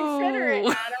gotta consider it,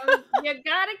 Adam. You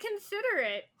gotta consider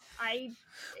it.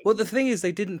 Well, the thing is,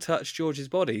 they didn't touch George's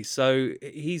body, so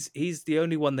he's the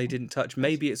only one they didn't touch.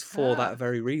 Maybe it's for that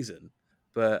very reason.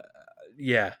 But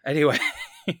yeah. Anyway,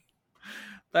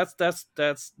 that's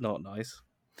not nice.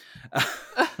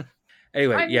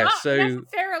 Anyway, I'm not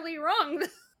necessarily wrong.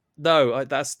 No,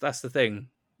 that's the thing.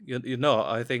 You're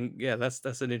not. I think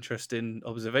that's an interesting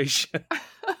observation.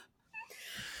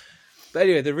 But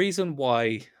anyway, the reason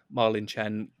why Marlin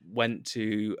Chen went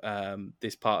to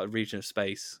this part of region of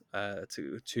space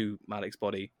to Malik's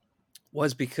body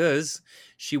was because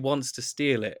she wants to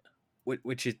steal it,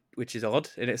 which is odd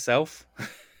in itself.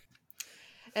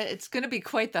 It's going to be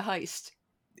quite the heist.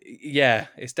 Yeah,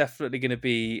 it's definitely going to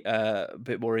be a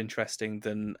bit more interesting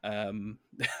than I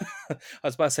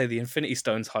was about to say the Infinity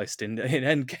Stones heist in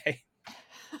Endgame,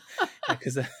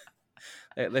 because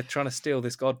they're trying to steal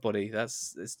this god body.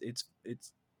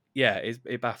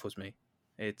 It baffles me.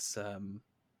 It's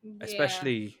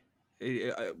especially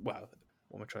well,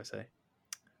 what am I trying to say?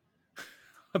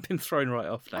 I've been thrown right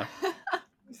off now.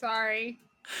 Sorry.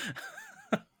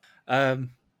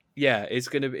 Yeah, it's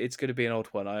gonna be an odd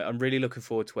one. I'm really looking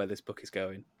forward to where this book is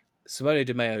going. Simone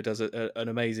Di Meo does an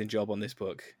amazing job on this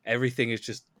book. Everything is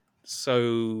just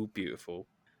so beautiful,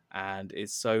 and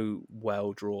it's so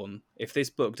well drawn. If this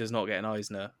book does not get an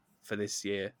Eisner for this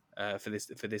year, for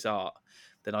this art,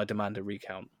 then I demand a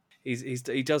recount.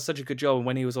 He does such a good job, and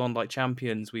when he was on like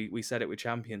Champions, we said it with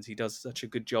Champions, he does such a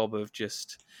good job of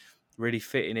just really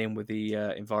fitting in with the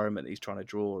environment that he's trying to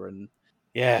draw, and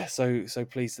yeah, so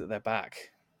pleased that they're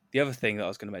back. The other thing that I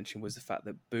was going to mention was the fact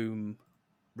that Boom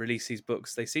release these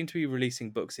books. They seem to be releasing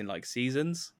books in like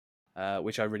seasons,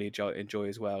 which I really enjoy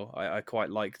as well. I quite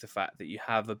like the fact that you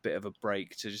have a bit of a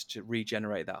break to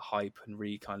regenerate that hype and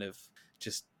kind of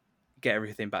just get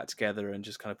everything back together and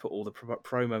just kind of put all the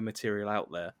promo material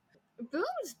out there.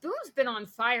 Boom's been on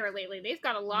fire lately. They've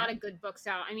got a lot of good books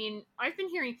out. I mean, I've been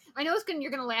hearing. I know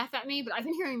you're gonna laugh at me, but I've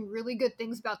been hearing really good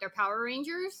things about their Power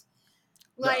Rangers.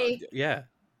 Yeah.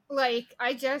 Like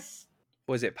I just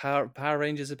Was it Power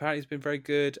Rangers? Apparently, has been very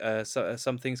good.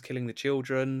 Some things killing the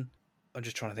children. I'm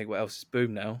just trying to think what else is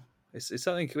Boom now. It's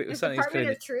something. is Something's Department killing.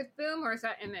 of Truth Boom or is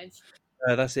that Image?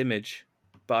 That's Image,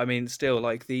 but I mean, still,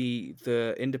 like the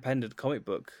independent comic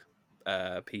book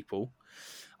people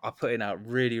are putting out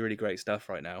really, really great stuff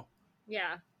right now.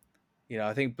 Yeah. You know,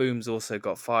 I think Boom's also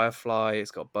got Firefly, it's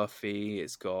got Buffy,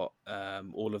 it's got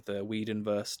all of the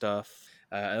Whedonverse stuff,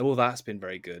 and all that's been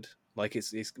very good. Like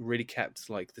it's really kept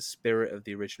like the spirit of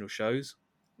the original shows.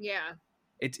 Yeah.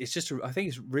 It's just I think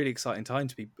it's a really exciting time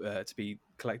to be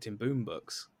collecting Boom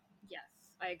books. Yes,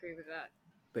 I agree with that.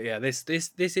 But yeah,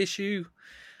 this issue,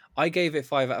 I gave it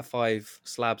 5 out of 5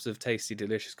 slabs of tasty,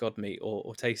 delicious god meat,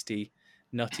 or tasty,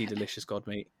 nutty, delicious god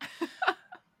meat.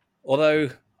 Although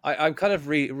I'm kind of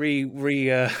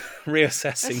reassessing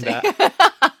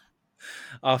that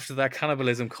after that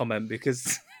cannibalism comment,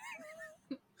 because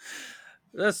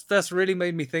that's really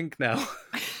made me think now.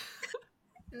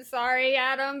 Sorry,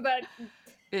 Adam, but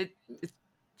it's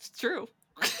true.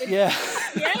 Yeah.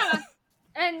 Yeah.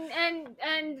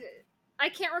 And I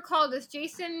can't recall, does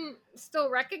Jason still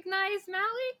recognize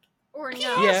Malik or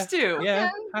no? He has to. Yeah,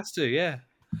 Okay. has to, yeah.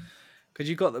 Because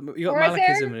you got Or is Malikism,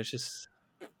 there and it's just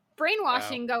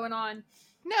brainwashing going on?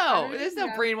 No, don't there's no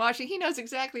know. brainwashing. He knows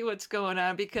exactly what's going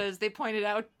on because they pointed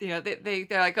out, you know, they're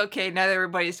like, okay, now that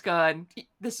everybody's gone,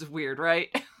 this is weird, right?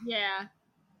 Yeah.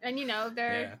 And you know,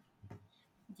 yeah.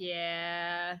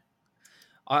 yeah.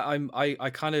 I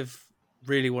kind of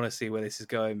really want to see where this is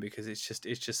going, because it's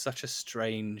just such a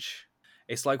strange.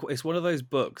 It's like it's one of those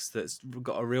books that's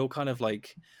got a real kind of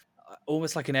like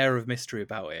almost like an air of mystery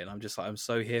about it, and I'm just like, I'm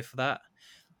so here for that.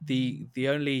 The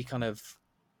only kind of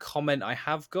comment I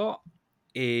have got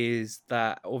is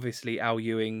that obviously Al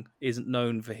Ewing isn't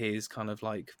known for his kind of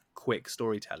like quick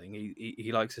storytelling.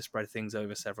 He likes to spread things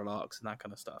over several arcs and that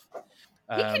kind of stuff.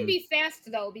 He can be fast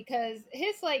though, because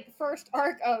his like first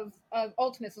arc of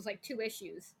Ultimates was like 2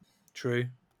 issues. True,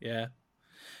 yeah.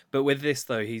 But with this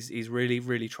though, he's really,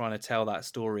 really trying to tell that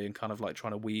story and kind of like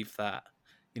trying to weave that,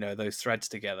 you know, those threads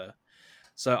together.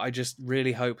 So I just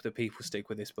really hope that people stick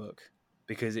with this book,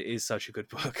 because it is such a good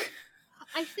book.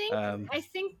 I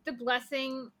think the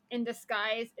blessing in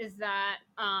disguise is that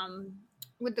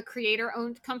with the creator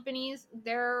owned companies,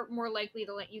 they're more likely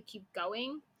to let you keep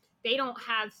going. They don't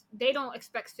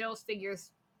expect sales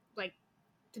figures like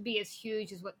to be as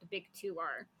huge as what the big 2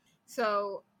 are.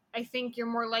 So I think you're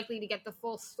more likely to get the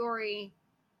full story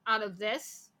out of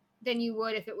this than you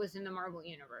would if it was in the Marvel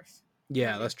universe.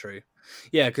 Yeah, that's true.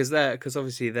 Yeah, because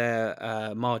obviously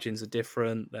their margins are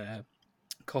different, their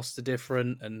costs are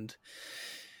different, and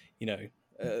you know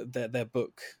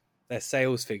their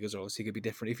sales figures are obviously going to be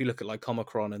different. If you look at like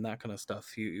Comicron and that kind of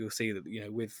stuff, you'll see that, you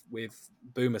know, with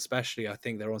Boom especially, I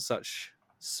think they're on such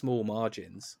small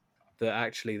margins that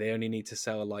actually they only need to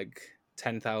sell like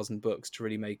 10,000 books to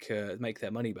really make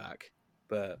their money back.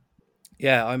 But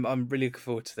yeah, I'm really looking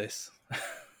forward to this.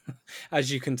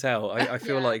 As you can tell, I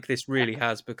feel like this really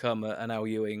has become an Al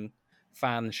Ewing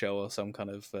fan show or some kind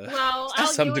of well, to Al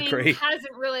some Ewing degree.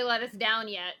 hasn't really let us down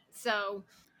yet. So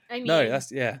I mean, No, that's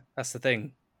the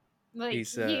thing. like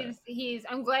He's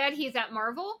I'm glad he's at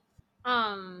Marvel.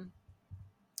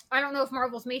 I don't know if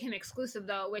Marvel's made him exclusive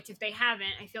though, which if they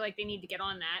haven't, I feel like they need to get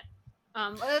on that.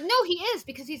 No, he is,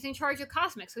 because he's in charge of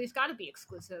Cosmic, so he's got to be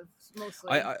exclusive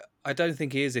mostly. I don't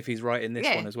think he is if he's writing this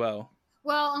one as well.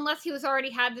 Well, unless he was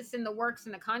already had this in the works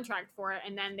in the contract for it,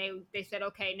 and then they said,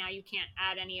 okay, now you can't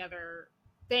add any other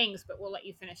things, but we'll let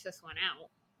you finish this one out.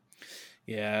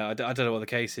 Yeah, I don't know what the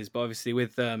case is, but obviously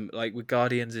with with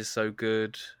Guardians is so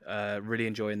good, really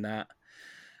enjoying that.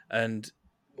 And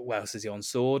what else is he on?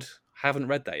 Sword? Haven't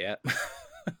read that yet. I've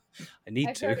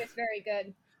heard it's very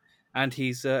good. And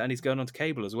he's going on to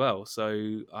Cable as well,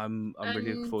 so I'm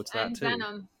really looking forward to that too.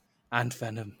 Venom. And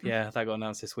Venom, yeah, that got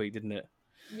announced this week, didn't it?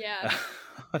 Yeah,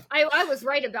 I was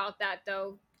right about that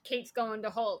though. Kate's going to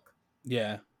Hulk.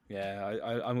 Yeah,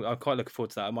 I'm quite looking forward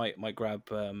to that. I might grab.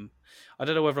 I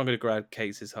don't know whether I'm going to grab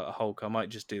Kate's as Hulk. I might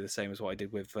just do the same as what I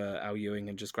did with Al Ewing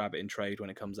and just grab it in trade when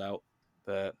it comes out.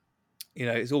 But you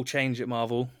know, it's all changed at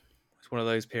Marvel. It's one of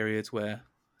those periods where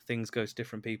things go to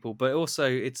different people. But also,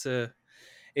 it's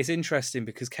interesting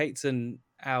because Kate's and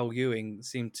Al Ewing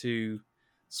seem to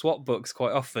swap books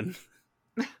quite often.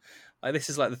 Like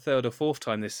this is like the 3rd or 4th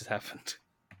time this has happened.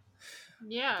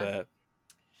 Yeah. But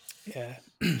yeah.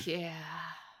 Yeah.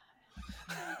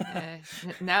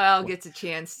 Now Al gets a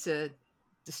chance to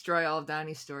destroy all of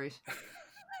Donnie's stories.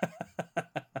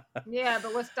 Yeah,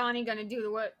 but what's Donnie gonna do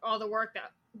to all the work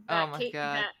that Oh my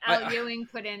God. that Al Ewing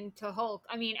put into Hulk?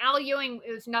 I mean, Al Ewing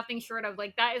is nothing short of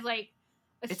like that is like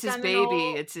a It's his seminal.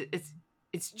 baby. It's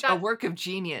a That work of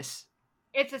genius.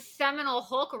 it's a seminal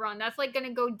Hulk run. That's like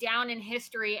gonna go down in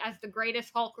history as the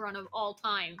greatest Hulk run of all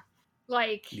time.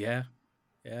 Like, Yeah.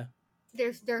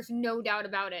 there's no doubt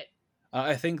about it.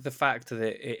 I think the fact that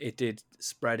it did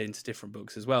spread into different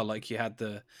books as well. Like you had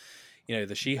the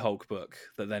She-Hulk book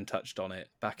that then touched on it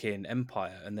back in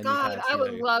Empire, and then God, you had I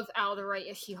would love Al to write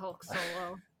a She-Hulk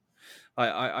solo.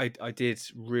 I did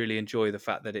really enjoy the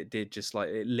fact that it did just like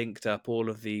it linked up all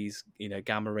of these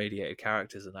gamma radiated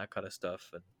characters and that kind of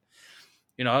stuff.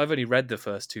 And I've only read the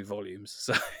first 2 volumes,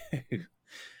 so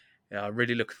yeah, I'm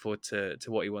really looking forward to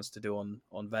what he wants to do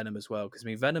on Venom as well. Because I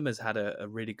mean, Venom has had a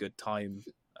really good time.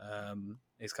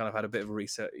 He's kind of had a bit of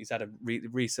a he's had a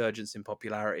resurgence in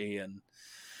popularity, and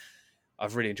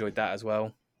I've really enjoyed that as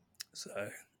well. So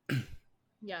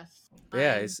Yes.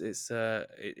 yeah, it's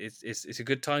a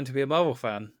good time to be a Marvel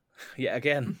fan yet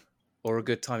again, or a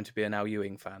good time to be an Al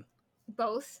Ewing fan.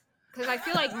 Both, because I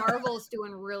feel like Marvel's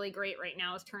doing really great right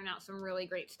now. It's turning out some really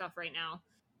great stuff right now,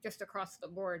 just across the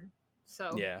board.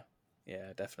 So Yeah,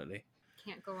 definitely.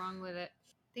 can't go wrong with it.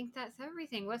 I think that's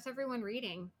everything. What's everyone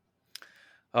reading?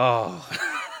 Oh,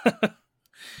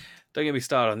 don't get me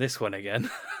started on this one again.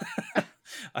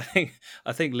 I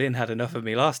think Lynn had enough of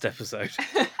me last episode.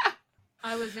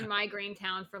 I was in Migraine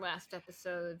Town for last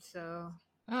episode, so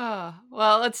Oh,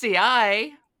 well, let's see.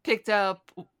 I picked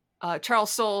up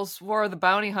Charles Soule's War of the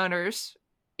Bounty Hunters,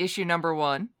 issue number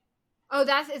 1. oh,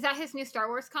 is that his new Star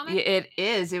Wars comic? Yeah, it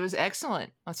is. It was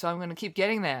excellent. So I'm going to keep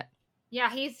getting that. Yeah,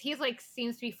 he's like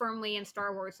seems to be firmly in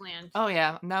Star Wars land. Oh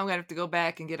yeah, now I'm going to have to go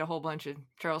back and get a whole bunch of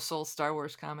Charles Soule Star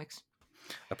Wars comics.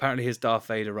 Apparently his Darth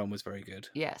Vader run was very good.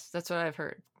 Yes, that's what I've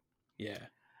heard. Yeah.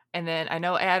 And then I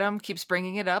know Adam keeps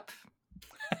bringing it up.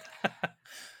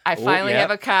 I finally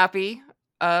have a copy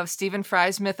of Stephen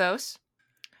Fry's Mythos.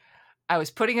 I was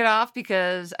putting it off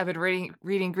because I've been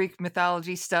reading Greek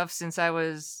mythology stuff since I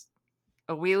was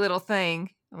a wee little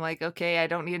thing. I'm like, okay, I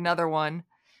don't need another one,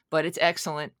 but it's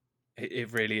excellent.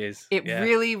 It really is. It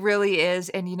really, really is.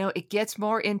 And, it gets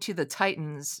more into the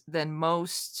Titans than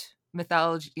most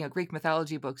mythology, Greek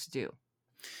mythology books do.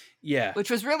 Yeah. Which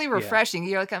was really refreshing.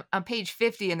 You're like on page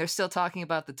 50 and they're still talking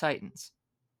about the Titans.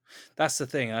 That's the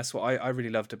thing. That's what I really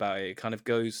loved about it. It kind of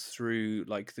goes through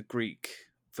like the Greek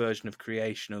version of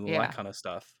creation and all that kind of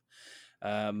stuff.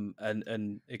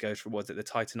 And it goes from, was it the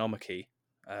Titanomachy?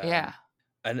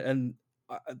 And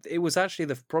it was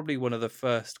actually probably one of the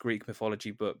first Greek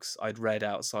mythology books I'd read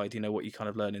outside, what you kind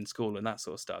of learn in school and that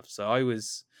sort of stuff. So I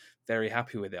was very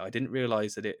happy with it. I didn't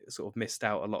realize that it sort of missed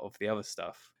out a lot of the other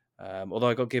stuff. Although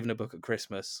I got given a book at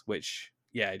Christmas, which,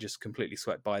 it just completely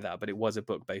swept by that. But it was a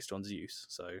book based on Zeus.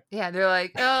 So yeah, they're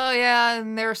like, oh yeah,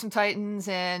 and there were some Titans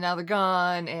and now they're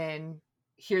gone. And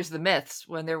here's the myths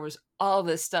when there was all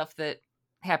this stuff that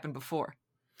happened before.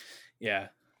 Yeah.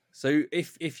 So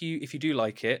if you do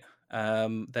like it,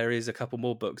 there is a couple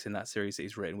more books in that series that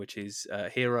he's written, which is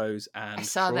Heroes and I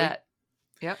saw Troy. that.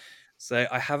 Yep. So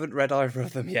I haven't read either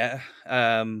of them yet.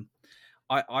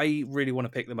 I really want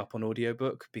to pick them up on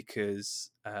audiobook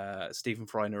because Stephen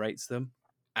Fry narrates them,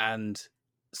 and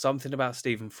something about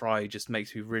Stephen Fry just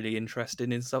makes me really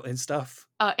interested in stuff.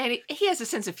 And he has a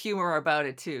sense of humor about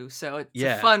it too, so it's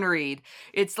a fun read.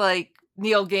 It's like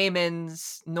Neil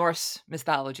Gaiman's Norse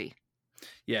mythology.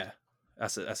 Yeah.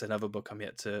 That's another book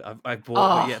I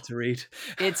bought but yet to read.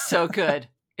 It's so good.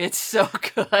 It's so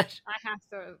good. I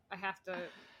have to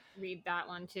read that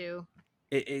one too.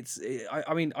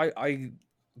 I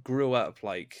grew up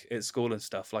like at school and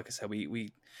stuff. Like I said,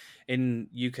 we in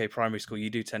UK primary school, you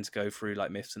do tend to go through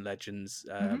like myths and legends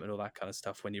and all that kind of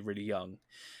stuff when you're really young,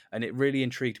 and it really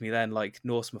intrigued me then. Like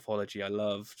Norse mythology, I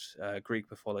loved Greek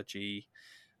mythology,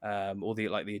 all the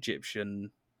like the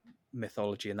Egyptian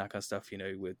mythology and that kind of stuff,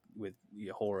 with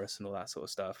Horus and all that sort of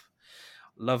stuff.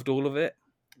 Loved all of it,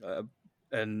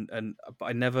 and but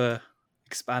I never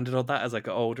expanded on that as I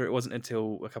got older. It wasn't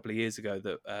until a couple of years ago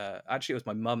that actually it was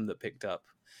my mum that picked up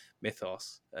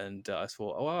Mythos, and I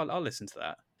thought, I'll listen to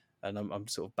that, and I'm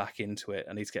sort of back into it.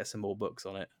 I need to get some more books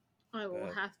on it. I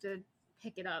will have to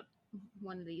pick it up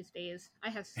one of these days. I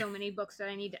have so many books that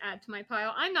I need to add to my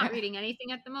pile. I'm not reading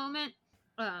anything at the moment,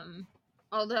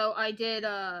 although I did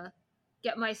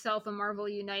get myself a Marvel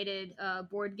United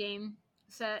board game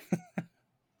set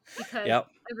because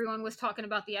everyone was talking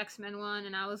about the X-Men one,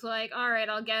 and I was like, all right,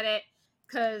 I'll get it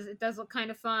because it does look kind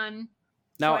of fun.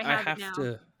 Now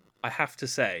I have to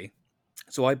say,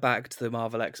 so I backed the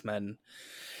Marvel X-Men.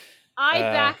 I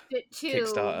backed it too,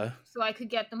 Kickstarter, so I could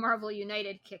get the Marvel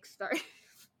United Kickstarter.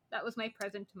 That was my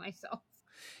present to myself.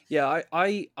 Yeah,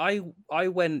 I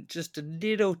went just a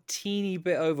little teeny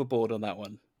bit overboard on that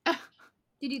one.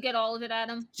 Did you get all of it,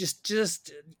 Adam?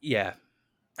 Just yeah.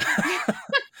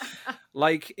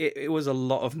 Like it was a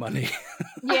lot of money.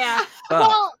 Yeah. But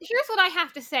Well, here's what I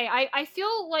have to say. I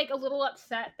feel like a little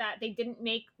upset that they didn't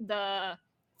make the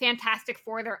Fantastic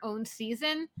Four their own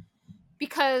season,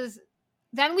 because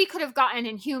then we could have gotten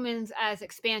Inhumans as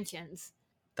expansions.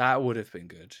 that would have been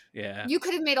good. Yeah. You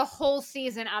could have made a whole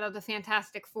season out of the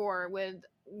Fantastic Four with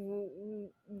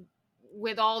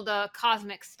all the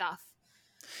cosmic stuff.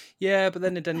 Yeah, but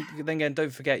then again,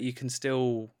 don't forget you can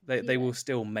still they Yeah. will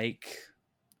still make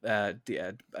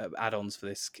add-ons for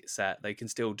this set. They can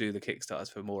still do the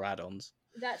Kickstarters for more add-ons.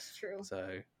 That's true.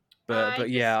 So, but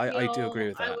yeah, I do agree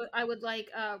with that. I would like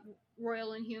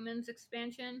Royal Inhumans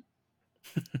expansion.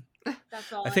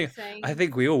 That's all I I'm saying.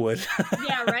 think we all would.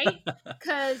 Yeah, right?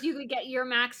 Because you could get your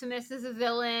Maximus as a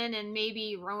villain and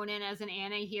maybe Ronan as an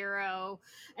anti-hero.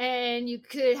 And you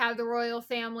could have the royal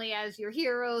family as your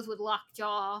heroes with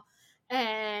Lockjaw.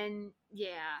 And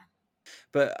yeah.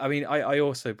 But I mean, I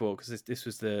also bought, because this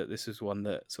was one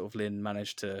that sort of Lynn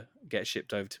managed to get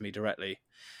shipped over to me directly.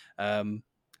 And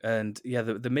yeah,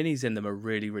 the minis in them are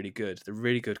really, really good. They're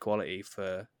really good quality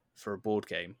for a board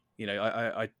game. You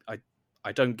know,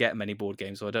 I don't get many board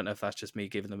games, so I don't know if that's just me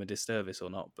giving them a disservice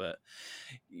or not. But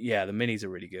yeah, the minis are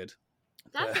really good.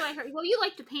 That's what I heard. Well, you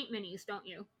like to paint minis, don't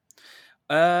you?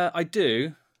 I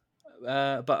do,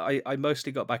 but I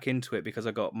mostly got back into it because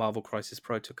I got Marvel Crisis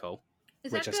Protocol,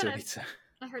 which I still need to.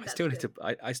 I heard I still need to.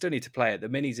 I still need to play it. The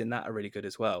minis in that are really good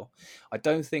as well. I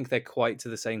don't think they're quite to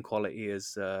the same quality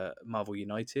as Marvel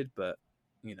United, but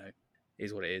you know,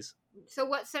 is what it is. So,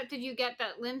 what set did you get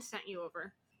that Lynn sent you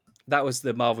over? That was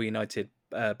the Marvel United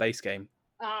base game.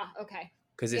 Ah, okay.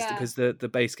 Because the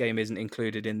base game isn't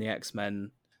included in the X-Men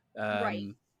Right.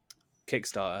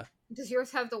 Kickstarter. Does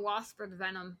yours have the Wasp or the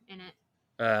Venom in it?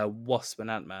 Wasp and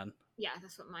Ant-Man. Yeah,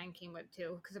 that's what mine came with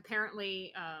too. Because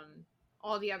apparently,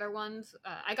 all the other ones,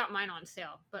 I got mine on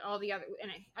sale, but all the other,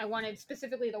 and I wanted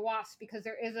specifically the Wasp because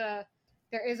there is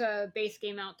a base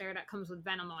game out there that comes with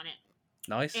Venom on it.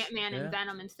 Nice. Ant-Man and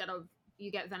Venom you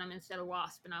get Venom instead of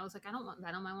Wasp, and I was like, I don't want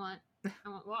Venom, I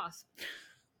want Wasp.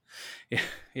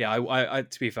 Yeah. I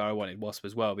to be fair, I wanted Wasp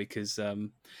as well because on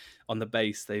the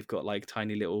base they've got like a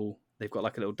little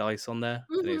dice on there,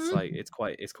 and it's like it's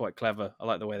quite clever. I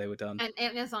like the way they were done. And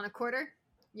Ant-Man's on a quarter.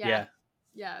 Yeah.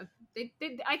 They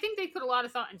I think they put a lot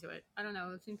of thought into it. I don't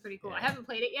know, it seemed pretty cool. Yeah. I haven't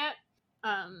played it yet.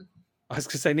 I was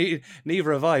gonna say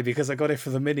neither have I, because I got it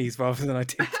for the minis rather than I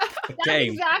did the That's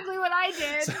game. exactly what I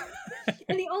did.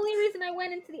 And the only reason I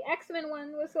went into the X-Men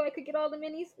one was so I could get all the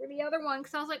minis for the other one,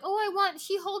 because I was like, oh, I want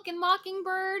She-Hulk and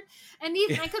Mockingbird, and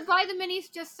these I could buy the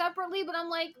minis just separately, but I'm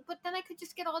like, but then I could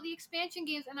just get all the expansion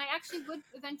games, and I actually would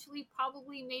eventually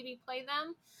probably maybe play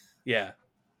them. Yeah.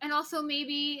 And also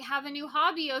maybe have a new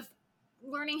hobby of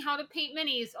learning how to paint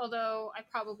minis, although I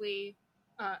probably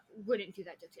wouldn't do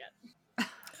that just yet.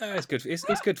 It's good.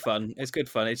 It's good fun. It's good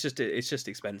fun. It's just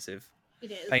expensive. It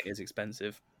is. Paint is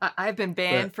expensive. I've been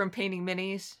banned from painting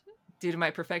minis due to my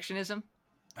perfectionism.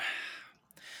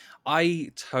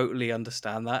 I totally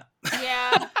understand that.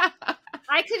 Yeah.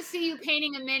 I could see you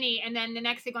painting a mini and then the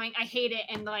next day going, I hate it,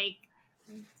 and like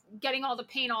getting all the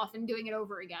paint off and doing it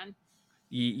over again.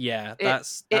 Yeah,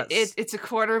 it's a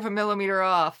quarter of a millimeter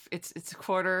off. It's a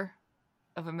quarter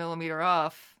of a millimeter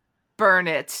off. Burn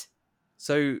it.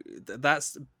 So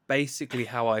that's basically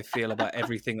how I feel about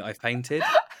everything that I've painted.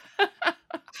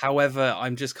 However,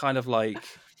 I'm just kind of like,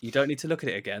 you don't need to look at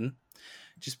it again.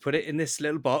 Just put it in this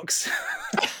little box.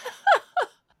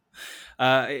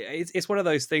 It's one of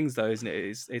those things, though, isn't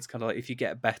it? It's kind of like if you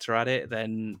get better at it,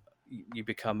 then you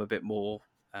become a bit more.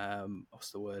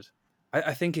 What's the word?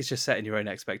 I think it's just setting your own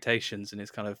expectations, and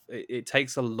it's kind of it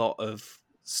takes a lot of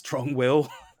strong will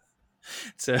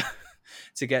to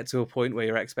get to a point where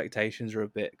your expectations are a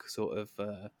bit sort of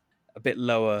a bit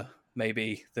lower,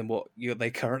 maybe, than what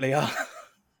they currently are.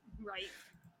 Right.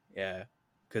 Yeah,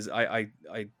 because I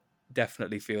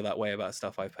definitely feel that way about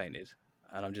stuff I've painted,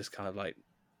 and I'm just kind of like,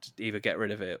 just either get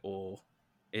rid of it, or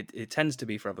it tends to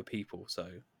be for other people. So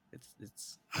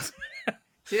it's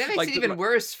See, that makes like it even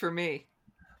worse for me.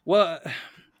 Well,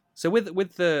 so with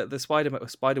the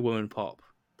Spider Woman pop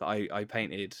that I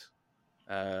painted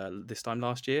this time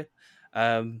last year,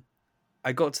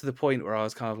 I got to the point where I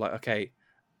was kind of like, okay,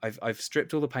 I've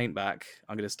stripped all the paint back.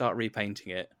 I'm going to start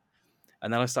repainting it.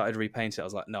 And then I started repainting it. I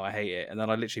was like, no, I hate it. And then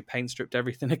I literally paint stripped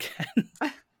everything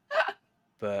again.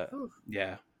 But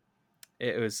yeah,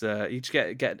 it was you just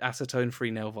get acetone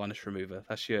free nail varnish remover.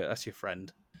 That's your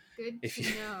friend. Good to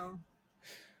know.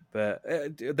 But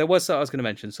there was something I was going to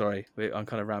mention. Sorry, I'm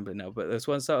kind of rambling now. But there's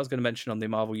one that I was going to mention on the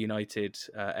Marvel United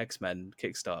X-Men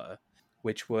Kickstarter,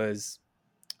 which was,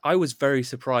 I was very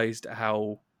surprised at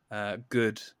how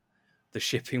good the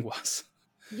shipping was.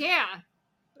 Yeah.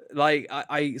 Like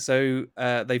so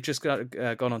they've just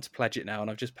gone on to pledge it now, and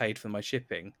I've just paid for my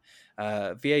shipping.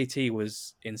 VAT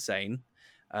was insane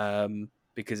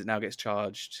because it now gets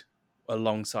charged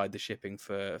alongside the shipping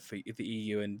for the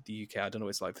EU and the UK. I don't know what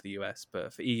it's like for the US,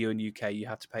 but for EU and UK you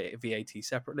have to pay VAT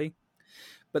separately.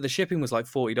 But the shipping was like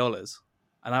 $40,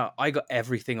 and I got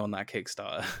everything on that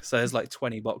Kickstarter. So there's like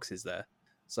 20 boxes there.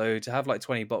 So to have like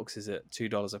 20 boxes at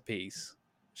 $2 a piece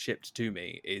shipped to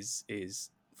me is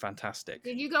fantastic.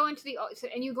 Did you go into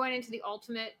and you going into the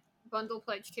ultimate bundle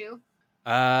pledge too?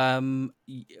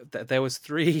 There was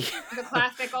 3. The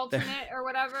classic ultimate or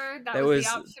whatever. That was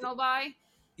the optional buy.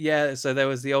 Yeah, so there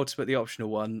was the ultimate, the optional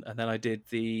one, and then I did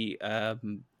the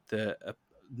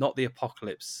not the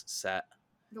Apocalypse set.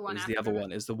 The one. It was the other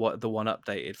one. Is the one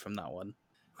updated from that one,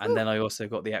 and then I also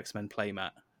got the X-Men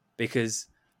playmat, because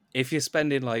if you're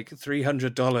spending like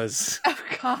 $300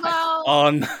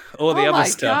 on all the other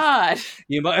stuff,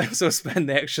 you might also spend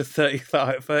the extra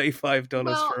 $35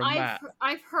 for a mat.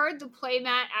 I've heard the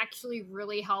playmat actually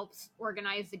really helps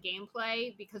organize the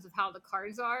gameplay because of how the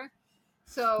cards are.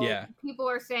 So people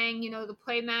are saying, the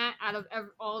playmat, out of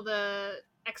all the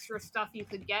extra stuff you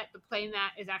could get, the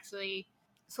playmat is actually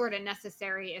sort of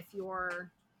necessary if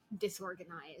you're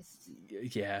disorganized.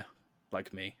 Yeah,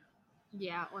 like me.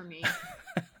 Yeah, or me.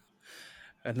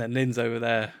 And then Lynn's over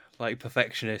there, like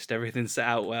perfectionist, everything set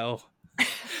out well.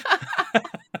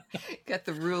 Got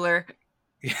the ruler.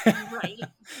 Right.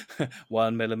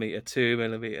 1 millimeter, 2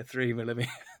 millimeter, 3 millimeter.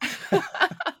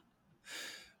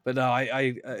 But no,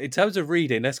 I in terms of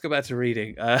reading, let's go back to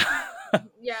reading.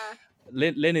 Yeah.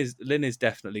 Lynn is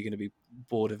definitely going to be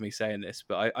bored of me saying this,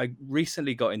 but I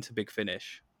recently got into Big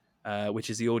Finish,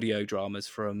 which is the audio dramas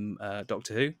from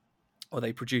Doctor Who, or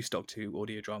they produce Doctor Who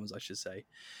audio dramas, I should say.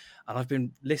 And I've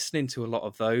been listening to a lot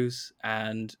of those,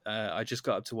 and I just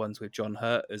got up to ones with John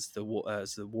Hurt as the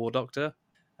War Doctor.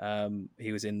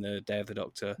 He was in the Day of the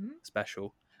Doctor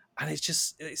special, and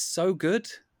it's so good.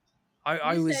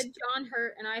 I said John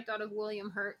Hurt, and I thought of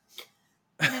William Hurt.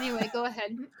 Anyway, go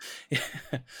ahead.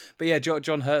 But yeah,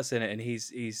 John Hurt's in it, and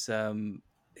he's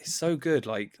so good.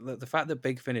 Like the fact that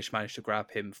Big Finish managed to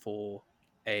grab him for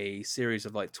a series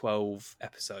of like 12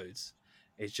 episodes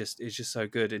is just so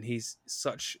good, and he's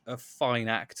such a fine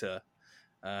actor.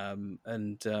 And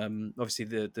obviously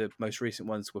the most recent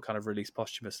ones were kind of released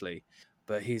posthumously,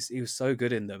 but he was so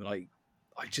good in them. Like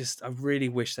I really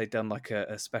wish they'd done like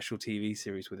a special TV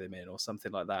series with him in, or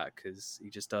something like that, because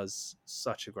he just does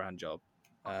such a grand job.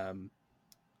 But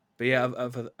yeah,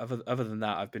 other than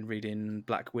that, I've been reading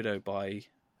Black Widow by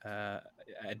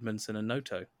Edmondson and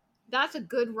Noto. That's a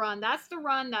good run. That's the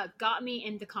run that got me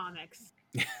into comics.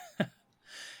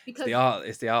 Because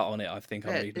it's the art on it. I think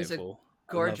I'm reading it for.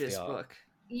 Gorgeous book.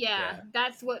 Yeah,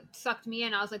 that's what sucked me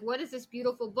in. I was like, "What is this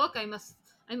beautiful book? I must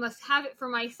have it for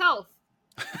myself."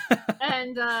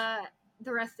 And the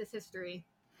rest is history.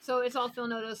 So it's all Phil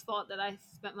Noto's fault that I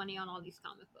spent money on all these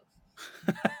comic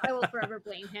books. I will forever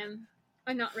blame him.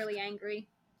 I'm not really angry.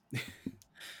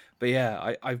 But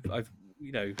yeah, I've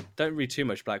don't read too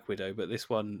much Black Widow, but this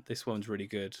one's really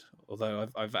good. Although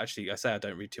I've actually, I say I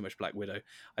don't read too much Black Widow.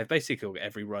 I've basically got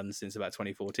every run since about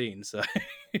 2014. So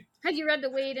have you read the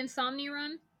Wade and Somni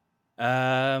run?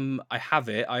 I have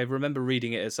it. I remember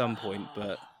reading it at some point,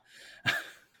 but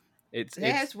it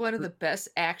has one of the best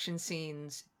action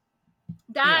scenes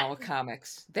in all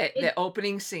comics. The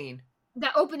opening scene.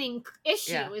 The opening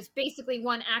issue is basically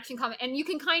one action comic, and you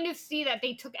can kind of see that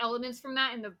they took elements from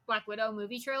that in the Black Widow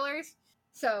movie trailers.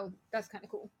 So that's kind of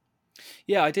cool.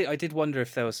 Yeah, I did wonder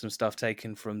if there was some stuff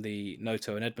taken from the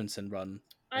Noto and Edmondson run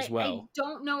as well. I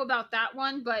don't know about that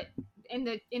one, but in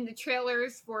the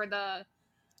trailers for the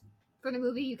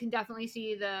movie, you can definitely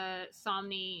see the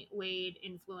Somni Wade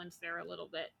influence there a little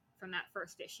bit from that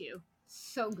first issue.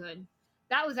 So good.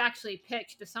 That was actually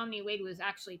pitched. The Somni Wade was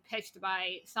actually pitched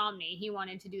by Somni. He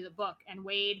wanted to do the book, and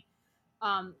Wade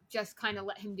just kind of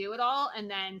let him do it all, and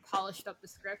then polished up the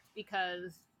script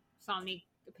because Somni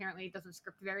apparently doesn't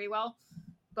script very well.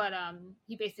 But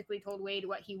he basically told Wade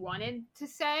what he wanted to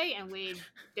say, and Wade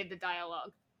did the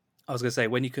dialogue. I was going to say,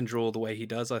 when you can draw the way he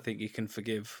does, I think you can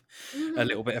forgive a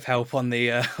little bit of help on the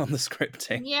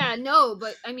scripting. Yeah, no,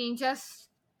 but I mean, just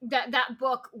that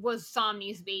book was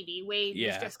Somni's baby. Wade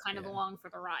was just kind of along for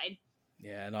the ride.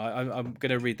 Yeah, and I'm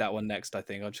going to read that one next. I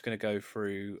think I'm just going to go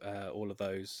through all of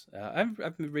those.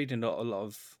 I've been reading a lot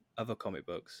of other comic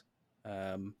books.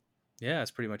 Yeah,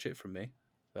 that's pretty much it from me.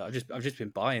 But I've just been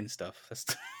buying stuff.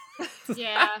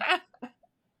 Yeah.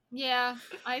 Yeah,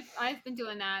 I've been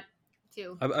doing that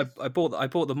too. I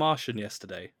bought The Martian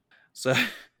yesterday, so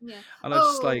Yeah. and I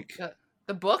just like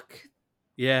The book?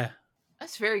 yeah.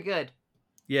 That's very good.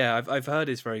 Yeah, I've heard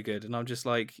it's very good, and I'm just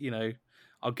like,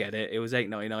 I'll get it. It was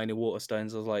 $8.99 in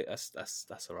Waterstones. I was like,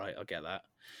 that's all right. I'll get that.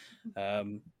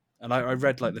 And I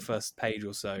read like the first page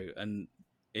or so, and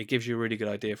it gives you a really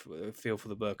good feel for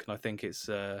the book, and I think it's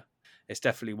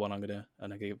definitely one I'm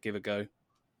gonna give a go.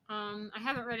 I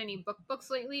haven't read any books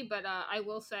lately, but I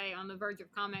will say on the verge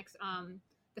of comics,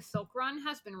 the Silk Run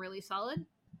has been really solid,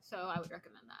 so I would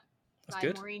recommend that. That's by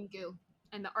good. Maureen Gu,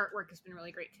 and the artwork has been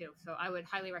really great too. So I would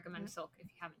highly recommend Silk if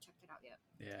you haven't checked it out yet.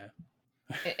 Yeah.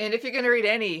 And if you're going to read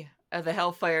any of the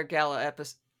Hellfire Gala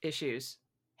issues,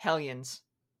 Hellions.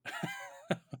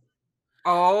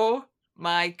 Oh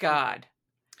my God.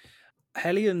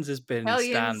 Hellions has been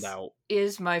standout.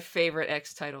 Is my favorite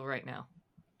X title right now.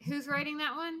 Who's writing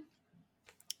that one?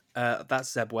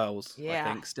 That's Zeb Wells, I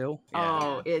think, still. Yeah.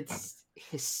 Oh, it's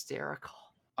hysterical.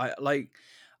 I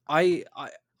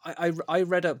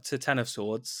read up to Ten of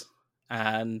Swords,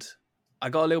 and I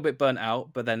got a little bit burnt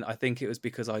out, but then I think it was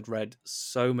because I'd read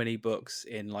so many books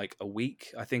in like a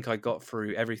week. I think I got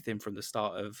through everything from the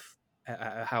start of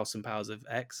House and Powers of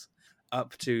X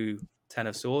up to Ten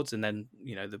of Swords, and then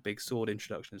the big sword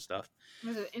introduction and stuff. It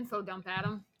was an info dump,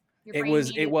 Adam. It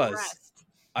was.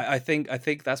 I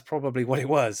think that's probably what it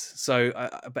was. So,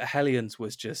 but Hellions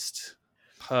was just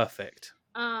perfect.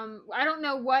 I don't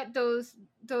know what those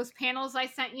panels I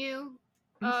sent you,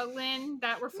 Lynn,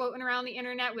 that were floating around the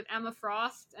internet with Emma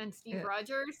Frost and Steve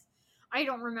Rogers. I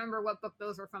don't remember what book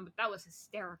those were from, but that was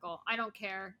hysterical. I don't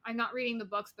care. I'm not reading the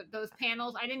books, but those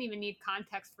panels, I didn't even need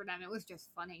context for them. It was just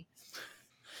funny.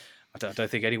 I don't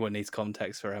think anyone needs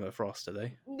context for Emma Frost, do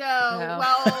they? No.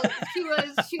 Well,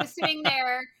 she was sitting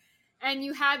there, and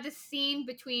you had this scene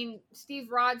between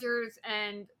Steve Rogers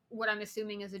and what I'm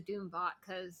assuming is a Doom bot,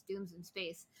 because Doom's in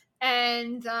space.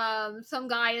 And some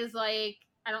guy is like,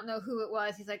 I don't know who it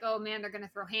was. He's like, oh man, they're going to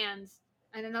throw hands.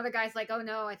 And another guy's like, oh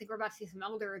no, I think we're about to see some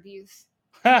elder abuse.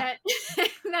 and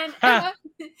then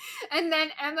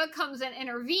Emma comes and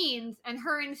intervenes, and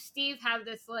her and Steve have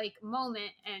this like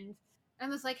moment, and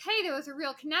Emma's like, hey, there was a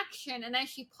real connection. And then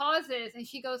she pauses and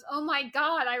she goes, oh my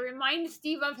God, I remind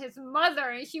Steve of his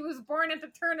mother, and she was born at the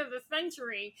turn of the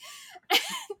century.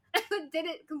 Emma did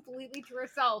it completely to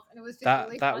herself, and it was just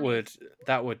really funny.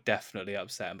 That would definitely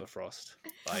upset Emma Frost.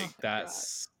 Like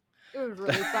that's it was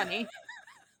really funny.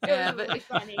 Yeah, but really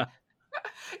funny.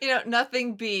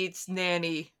 Nothing beats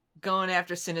Nanny going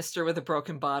after Sinister with a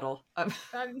broken bottle.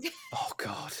 Oh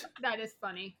God, that is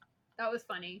funny. That was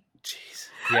funny. Jeez.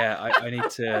 Yeah, I need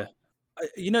to.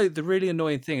 The really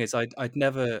annoying thing is I'd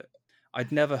never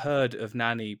heard of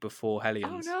Nanny before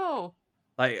Hellions. Oh no!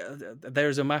 Like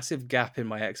there's a massive gap in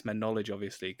my X-Men knowledge,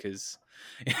 obviously, because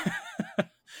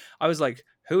I was like,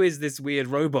 who is this weird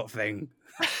robot thing?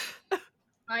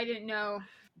 I didn't know.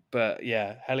 But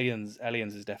yeah, Hellions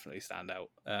is definitely standout.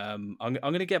 I'm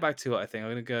going to get back to it. I think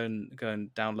I'm going to go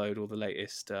and download all the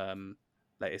latest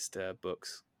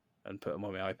books and put them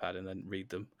on my iPad and then read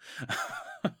them.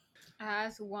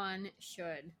 As one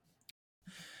should.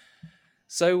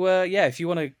 So if you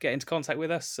want to get into contact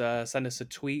with us, send us a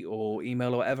tweet or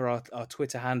email or whatever. Our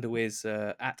Twitter handle is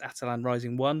at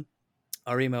AtalanRising1.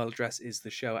 Our email address is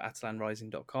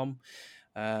theshow@atalanrising.com.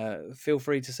 Feel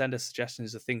free to send us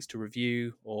suggestions of things to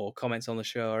review or comments on the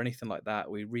show or anything like that.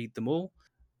 We read them all.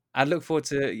 And look forward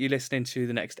to you listening to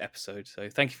the next episode. So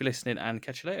thank you for listening, and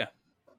catch you later.